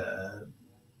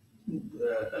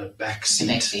back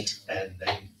seat and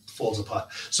falls apart.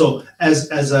 So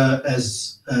as a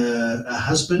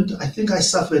husband, I think I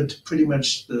suffered pretty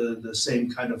much the same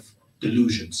kind of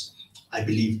delusions. I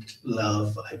believed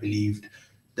love. I believed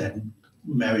that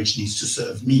marriage needs to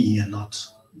serve me and not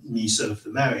me serve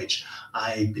the marriage.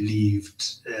 I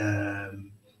believed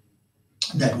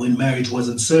that when marriage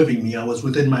wasn't serving me, I was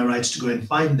within my rights to go and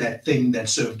find that thing that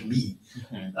served me,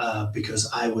 because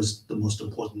I was the most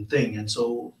important thing. And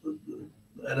so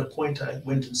at a point I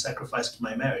went and sacrificed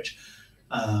my marriage.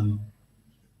 And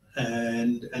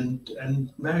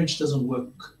marriage doesn't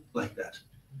work like that.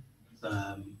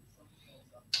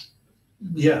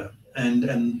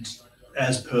 And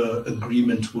as per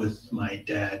agreement with my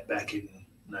dad back in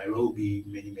Nairobi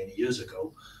many years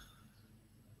ago,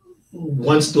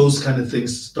 once those kind of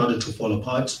things started to fall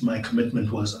apart, my commitment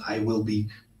was I will be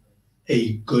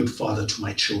a good father to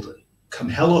my children. Come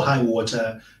hell or high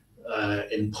water,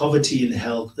 in poverty, in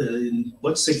health, in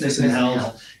what sickness and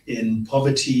health, in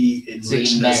poverty, in So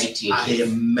richness, I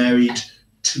am married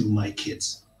to my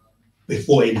kids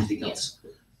before anything else.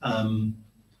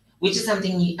 Which is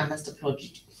something I must applaud you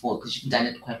for, because you've done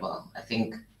it quite well. I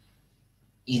think,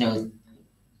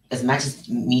 as much as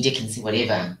media can say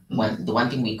whatever, the one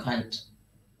thing we can't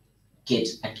get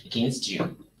against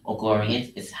you or go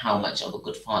against is how much of a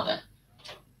good father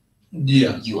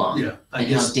you are, I and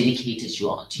guess how dedicated you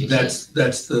are to your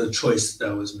that's the choice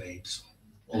that was made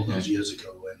all those years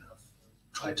ago when I've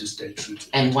tried to stay true to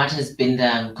it. And what has been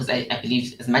because I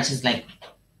believe, as much as like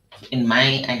in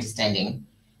my understanding,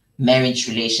 marriage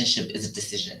relationship is a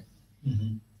decision.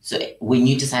 So when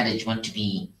you decided you want to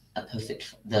be a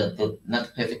perfect,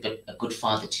 not perfect, but a good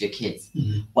father to your kids,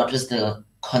 what was the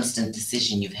constant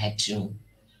decision you've had to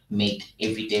make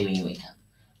every day when you wake up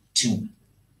to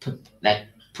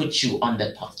put you on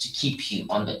that path, to keep you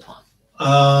on that path?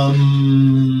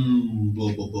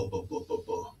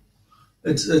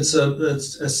 It's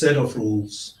a set of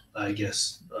rules I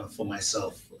guess, for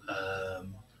myself,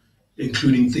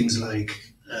 including things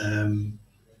like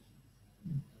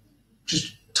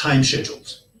just time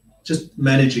schedules, just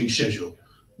managing schedule.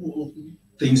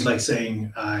 Things like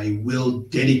saying, I will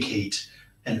dedicate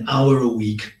an hour a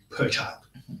week per child,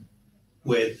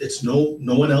 where it's no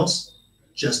one else,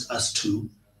 just us two,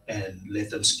 and let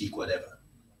them speak whatever.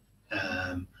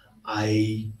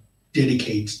 I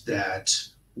dedicate that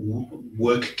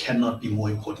work cannot be more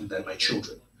important than my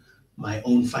children. My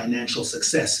own financial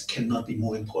success cannot be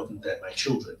more important than my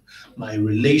children. My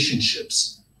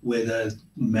relationships, whether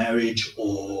marriage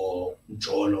or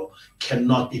jolo,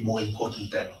 cannot be more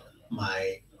important than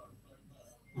my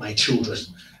children.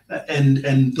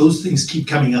 And those things keep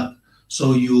coming up.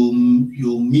 So you'll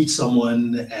meet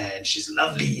someone and she's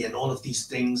lovely and all of these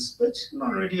things, but she's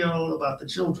not really all about the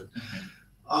children.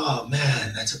 Oh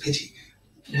man, that's a pity.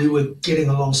 We were getting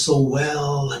along so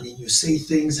well. I mean, you say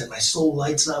things and my soul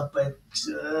lights up, but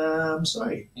I'm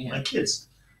sorry, my kids.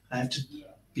 I have to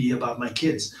be about my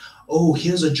kids. Oh,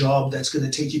 here's a job that's going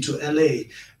to take you to LA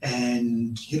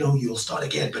and, you'll start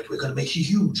again, but we're going to make you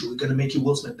huge. We're going to make you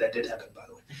Will Smith. That did happen, by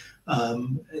the way.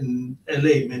 And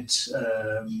LA met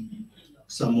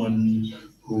someone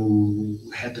who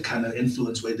had the kind of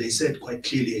influence where they said quite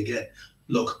clearly again,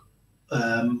 look,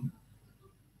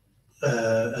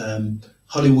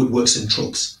 Hollywood works in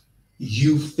tropes.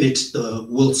 You fit the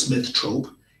Will Smith trope.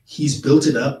 He's built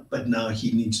it up, but now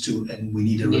he needs to, and we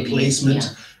need a replacement.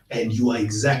 Yeah. And you are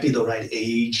exactly the right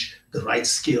age, the right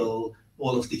skill,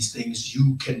 all of these things.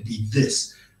 You can be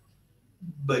this,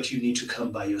 but you need to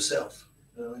come by yourself.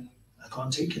 I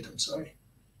can't take it. I'm sorry.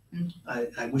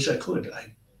 I wish I could.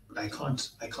 I can't.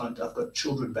 I've got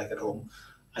children back at home.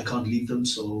 I can't leave them,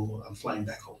 so I'm flying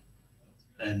back home.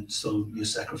 And so you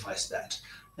sacrifice that.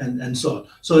 And so on.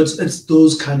 So it's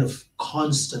those kind of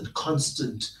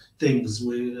constant things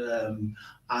where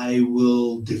I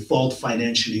will default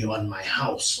financially on my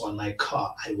house, on my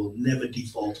car. I will never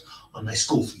default on my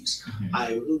school fees.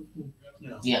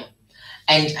 Yeah.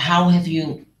 And how have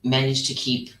you managed to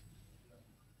keep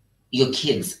your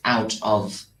kids out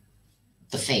of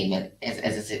the fame, as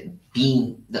I said,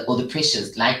 being the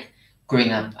pressures, like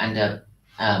growing up under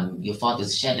your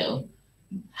father's shadow?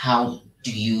 How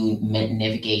do you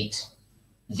navigate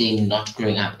them not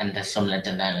growing up under Hlomla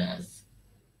Dandala?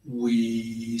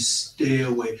 We stay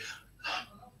away.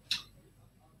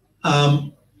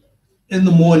 In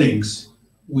the mornings,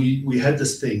 we had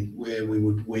this thing where we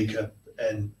would wake up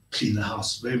and clean the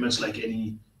house, very much like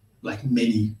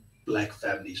many Black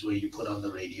families, where you put on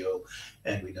the radio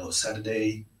and we know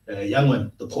Saturday, young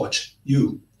one, the porch,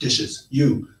 you, dishes,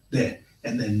 you, there.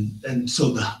 And so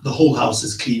the whole house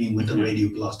is cleaning with the radio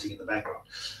blasting in the background.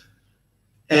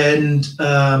 And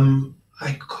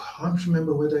I can't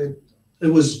remember whether it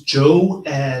was Joe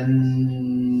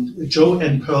and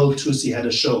Pearl Tusi had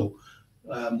a show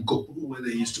where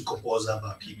they used to composa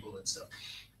about people and stuff.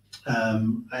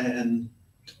 And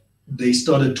they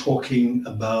started talking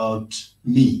about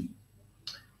me.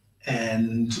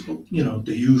 And,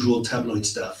 the usual tabloid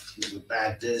stuff. He's a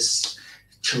bad this,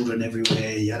 children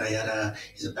everywhere, yada, yada.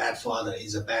 He's a bad father.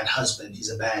 He's a bad husband.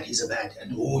 He's a bad.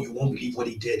 And, oh, you won't believe what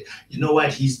he did. You know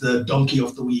what? He's the donkey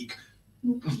of the week.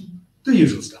 The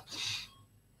usual stuff.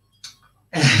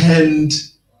 And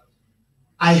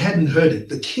I hadn't heard it.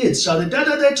 The kids shouted,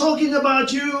 Dada, they're talking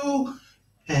about you.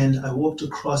 And I walked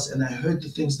across and I heard the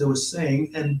things they were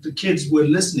saying and the kids were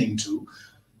listening to.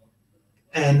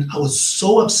 And I was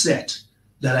so upset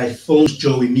that I phoned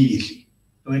Joe immediately.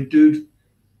 I went, dude,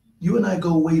 you and I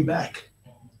go way back.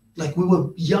 Like we were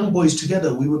young boys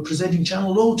together. We were presenting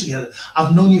Channel O together.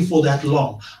 I've known you for that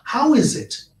long. How is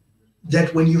it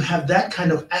that when you have that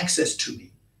kind of access to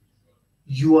me,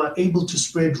 you are able to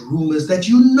spread rumors that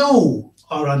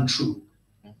are untrue?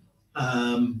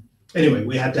 Anyway,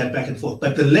 we had that back and forth.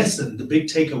 But the lesson, the big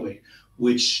takeaway,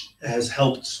 which has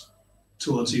helped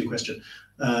to answer your question,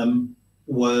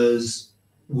 was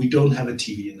we don't have a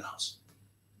TV in the house.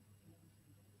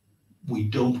 We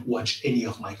don't watch any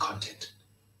of my content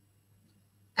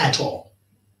at all.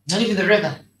 Not even the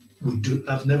river. We do.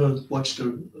 I've never watched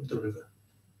the river.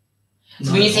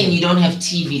 So when you're saying you don't have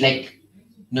TV, like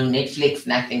no Netflix,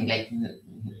 nothing, like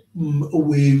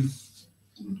we've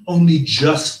only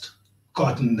just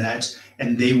gotten that,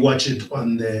 and they watch it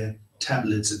on their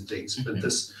tablets and things. But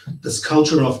this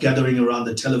culture of gathering around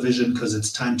the television because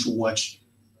it's time to watch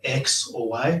X or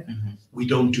Y, we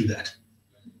don't do that.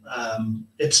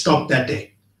 It stopped that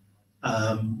day.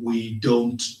 We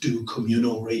don't do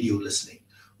communal radio listening.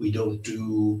 We don't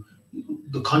do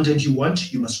the content you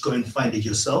want. You must go and find it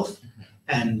yourself.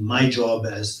 And my job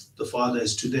as the father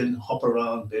is to then hop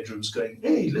around bedrooms going,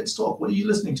 hey, let's talk. What are you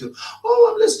listening to?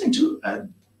 Oh, I'm listening to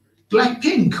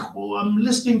Blackpink, or I'm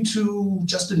listening to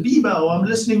Justin Bieber, or I'm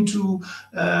listening to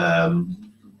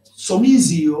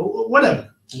Somizi, or whatever.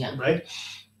 Yeah. Right.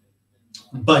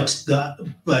 But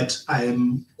I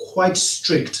am quite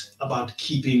strict about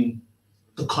keeping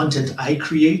the content I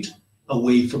create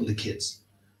away from the kids.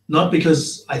 Not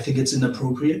because I think it's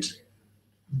inappropriate,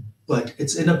 but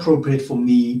it's inappropriate for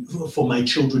me, for my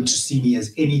children to see me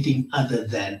as anything other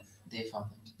than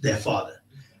their father.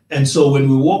 And so when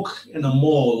we walk in a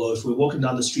mall, or if we're walking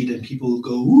down the street and people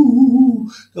go, ooh,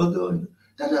 they'll go,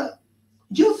 Dada,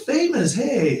 you're famous,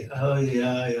 hey. Oh,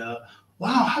 yeah.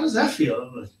 Wow, how does that feel?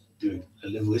 I'm like, dude, I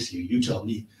live with you. You tell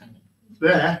me.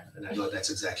 Yeah. And I go, that's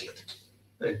exactly it.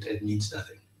 It means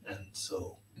nothing. And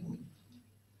so,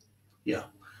 yeah,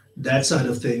 that side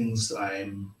of things,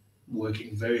 I'm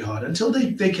working very hard until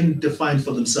they can define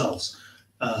for themselves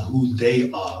who they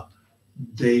are.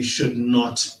 They should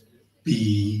not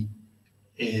be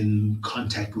in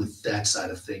contact with that side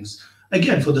of things.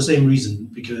 Again, for the same reason,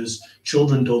 because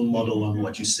children don't model on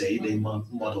what you say, they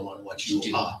model on what you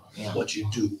are, what you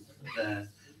do.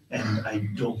 And I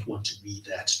don't want to be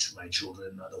that to my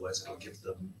children, otherwise it'll give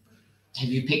them... Have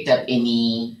you picked up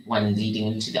anyone leading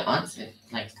into the arts?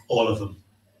 Like all of them.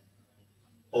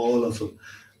 All of them.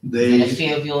 Is it a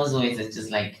fear of yours, or is it just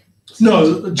like...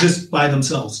 No, just by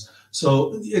themselves.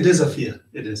 So it is a fear,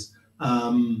 it is.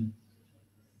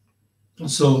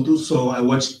 So I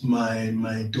watched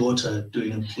my daughter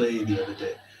doing a play the other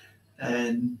day,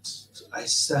 and I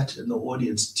sat in the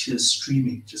audience, tears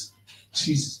streaming.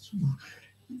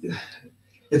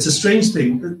 It's a strange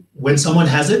thing. When someone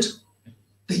has it,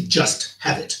 they just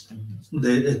have it.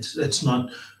 It's not,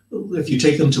 if you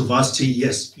take them to varsity,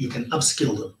 yes, you can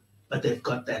upskill them, but they've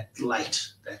got that light,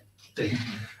 that thing.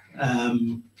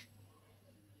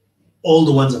 All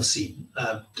the ones I've seen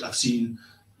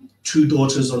 2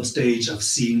 daughters on stage. I've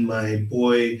seen my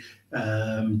boy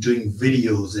doing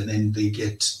videos, and then they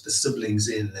get the siblings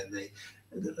in, and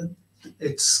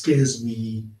it scares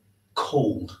me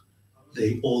cold.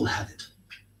 They all have it.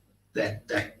 That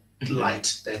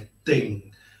light, that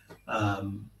thing.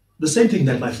 The same thing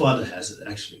that my father has,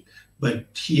 actually, but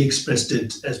he expressed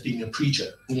it as being a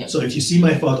preacher. Yeah. So if you see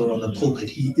my father on the pulpit,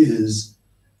 he is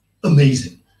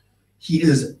amazing. He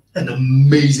is an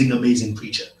amazing, amazing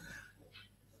preacher,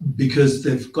 because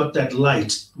they've got that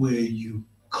light where you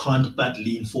can't but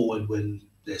lean forward when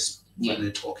they're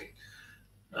talking.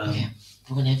 Okay,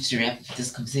 we're going to have to wrap up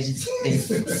this conversation.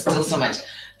 There's still so much.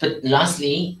 But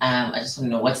lastly, I just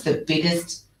want to know, what's the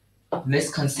biggest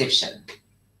misconception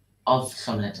of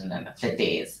Hlomla Dandala that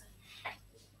there is?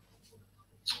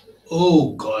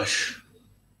 Oh, gosh.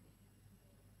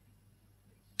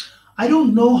 I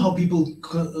don't know how people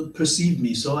perceive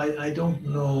me, so I don't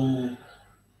know.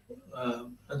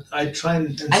 I try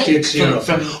and stay clear of.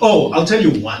 Oh, I'll tell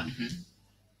you one.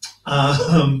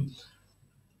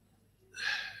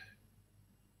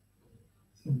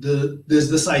 There's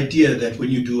this idea that when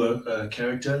you do a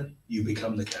character, you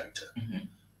become the character.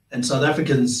 And South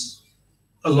Africans,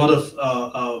 a lot of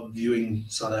our viewing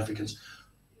South Africans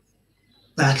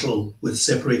battle with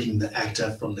separating the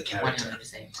actor from the character.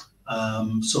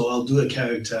 100%. So I'll do a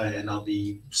character and I'll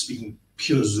be speaking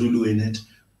pure Zulu in it.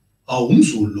 And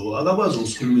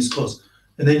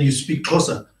then you speak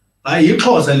Xhosa.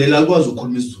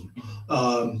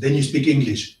 Then you speak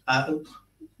English.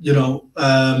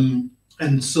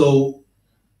 And so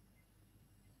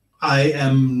I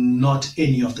am not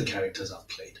any of the characters I've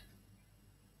played.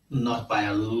 Not by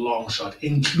a long shot,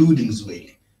 including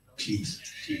Zweli. Please,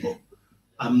 people.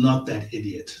 I'm not that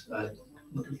idiot.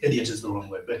 Idiot is the wrong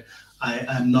word, but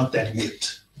I'm not that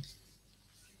wit.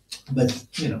 But,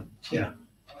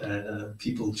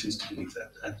 people choose to believe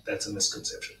that. That's a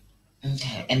misconception.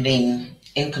 Okay, and then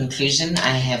in conclusion,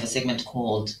 I have a segment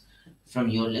called From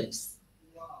Your Lips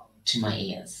to My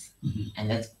Ears. And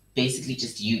that's basically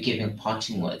just you giving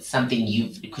parting words, something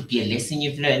it could be a lesson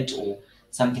you've learned, or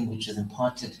something which was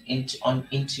imparted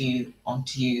onto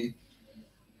you,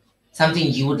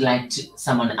 something you would like to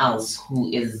someone else who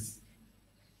is,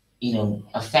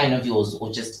 a fan of yours,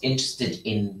 or just interested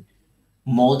in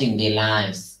molding their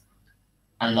lives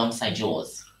alongside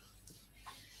yours.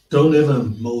 Don't ever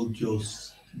mold your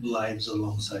lives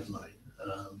alongside mine.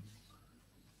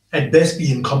 At best,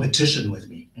 be in competition with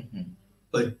me,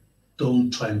 but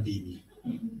don't try and be me.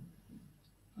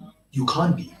 You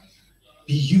can't be.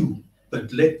 Be you,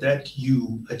 but let that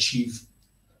you achieve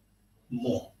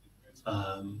more.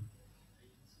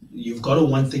 You've got to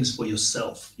want things for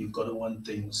yourself. You've got to want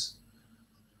things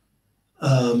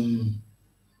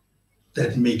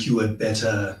that make you a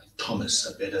better Thomas,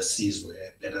 a better Sizwe,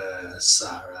 a better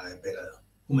Sarah, a better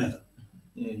whomever.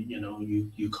 You know,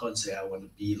 you can't say I want to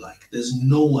be like. There's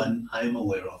no one I'm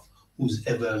aware of who's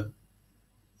ever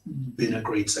been a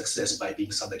great success by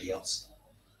being somebody else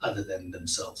other than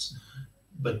themselves.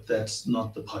 But that's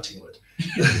not the parting word.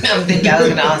 I think I was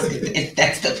going to ask if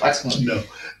that's the parting word.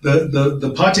 No,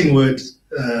 the parting word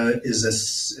is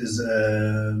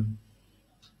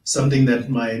something that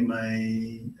my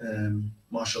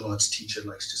martial arts teacher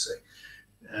likes to say,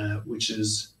 which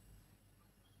is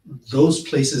those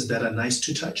places that are nice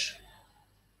to touch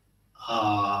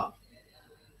are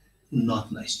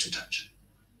not nice to touch.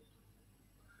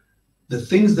 The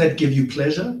things that give you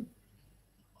pleasure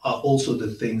are also the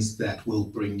things that will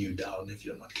bring you down if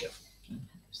you're not careful. 100%.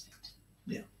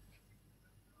 Yeah.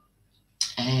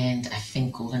 And I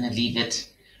think we're going to leave it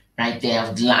right there. I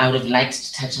would have liked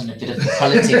to touch on a bit of the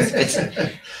politics,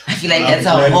 but I feel like that's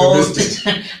a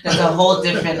whole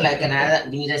different, like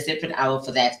we need a separate hour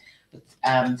for that. But,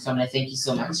 so I'm going to thank you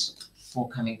so much for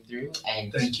coming through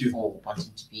and thank you for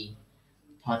wanting to be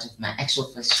part of my actual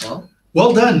first show.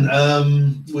 Well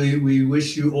done. We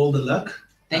wish you all the luck.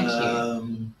 Thank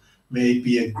you. May it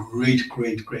be a great,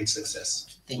 great, great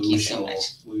success. Thank you so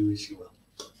much. We wish you well.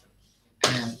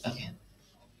 Okay.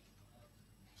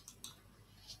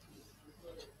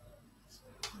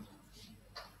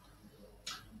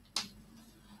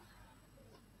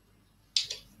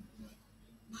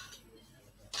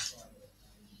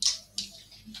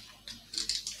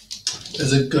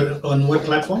 Is it good on what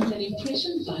platform? An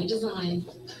impression by design.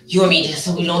 Your Media.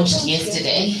 So we launched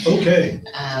yesterday. Okay.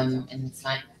 And it's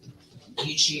like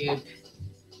YouTube.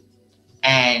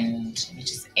 And let me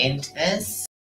just end this.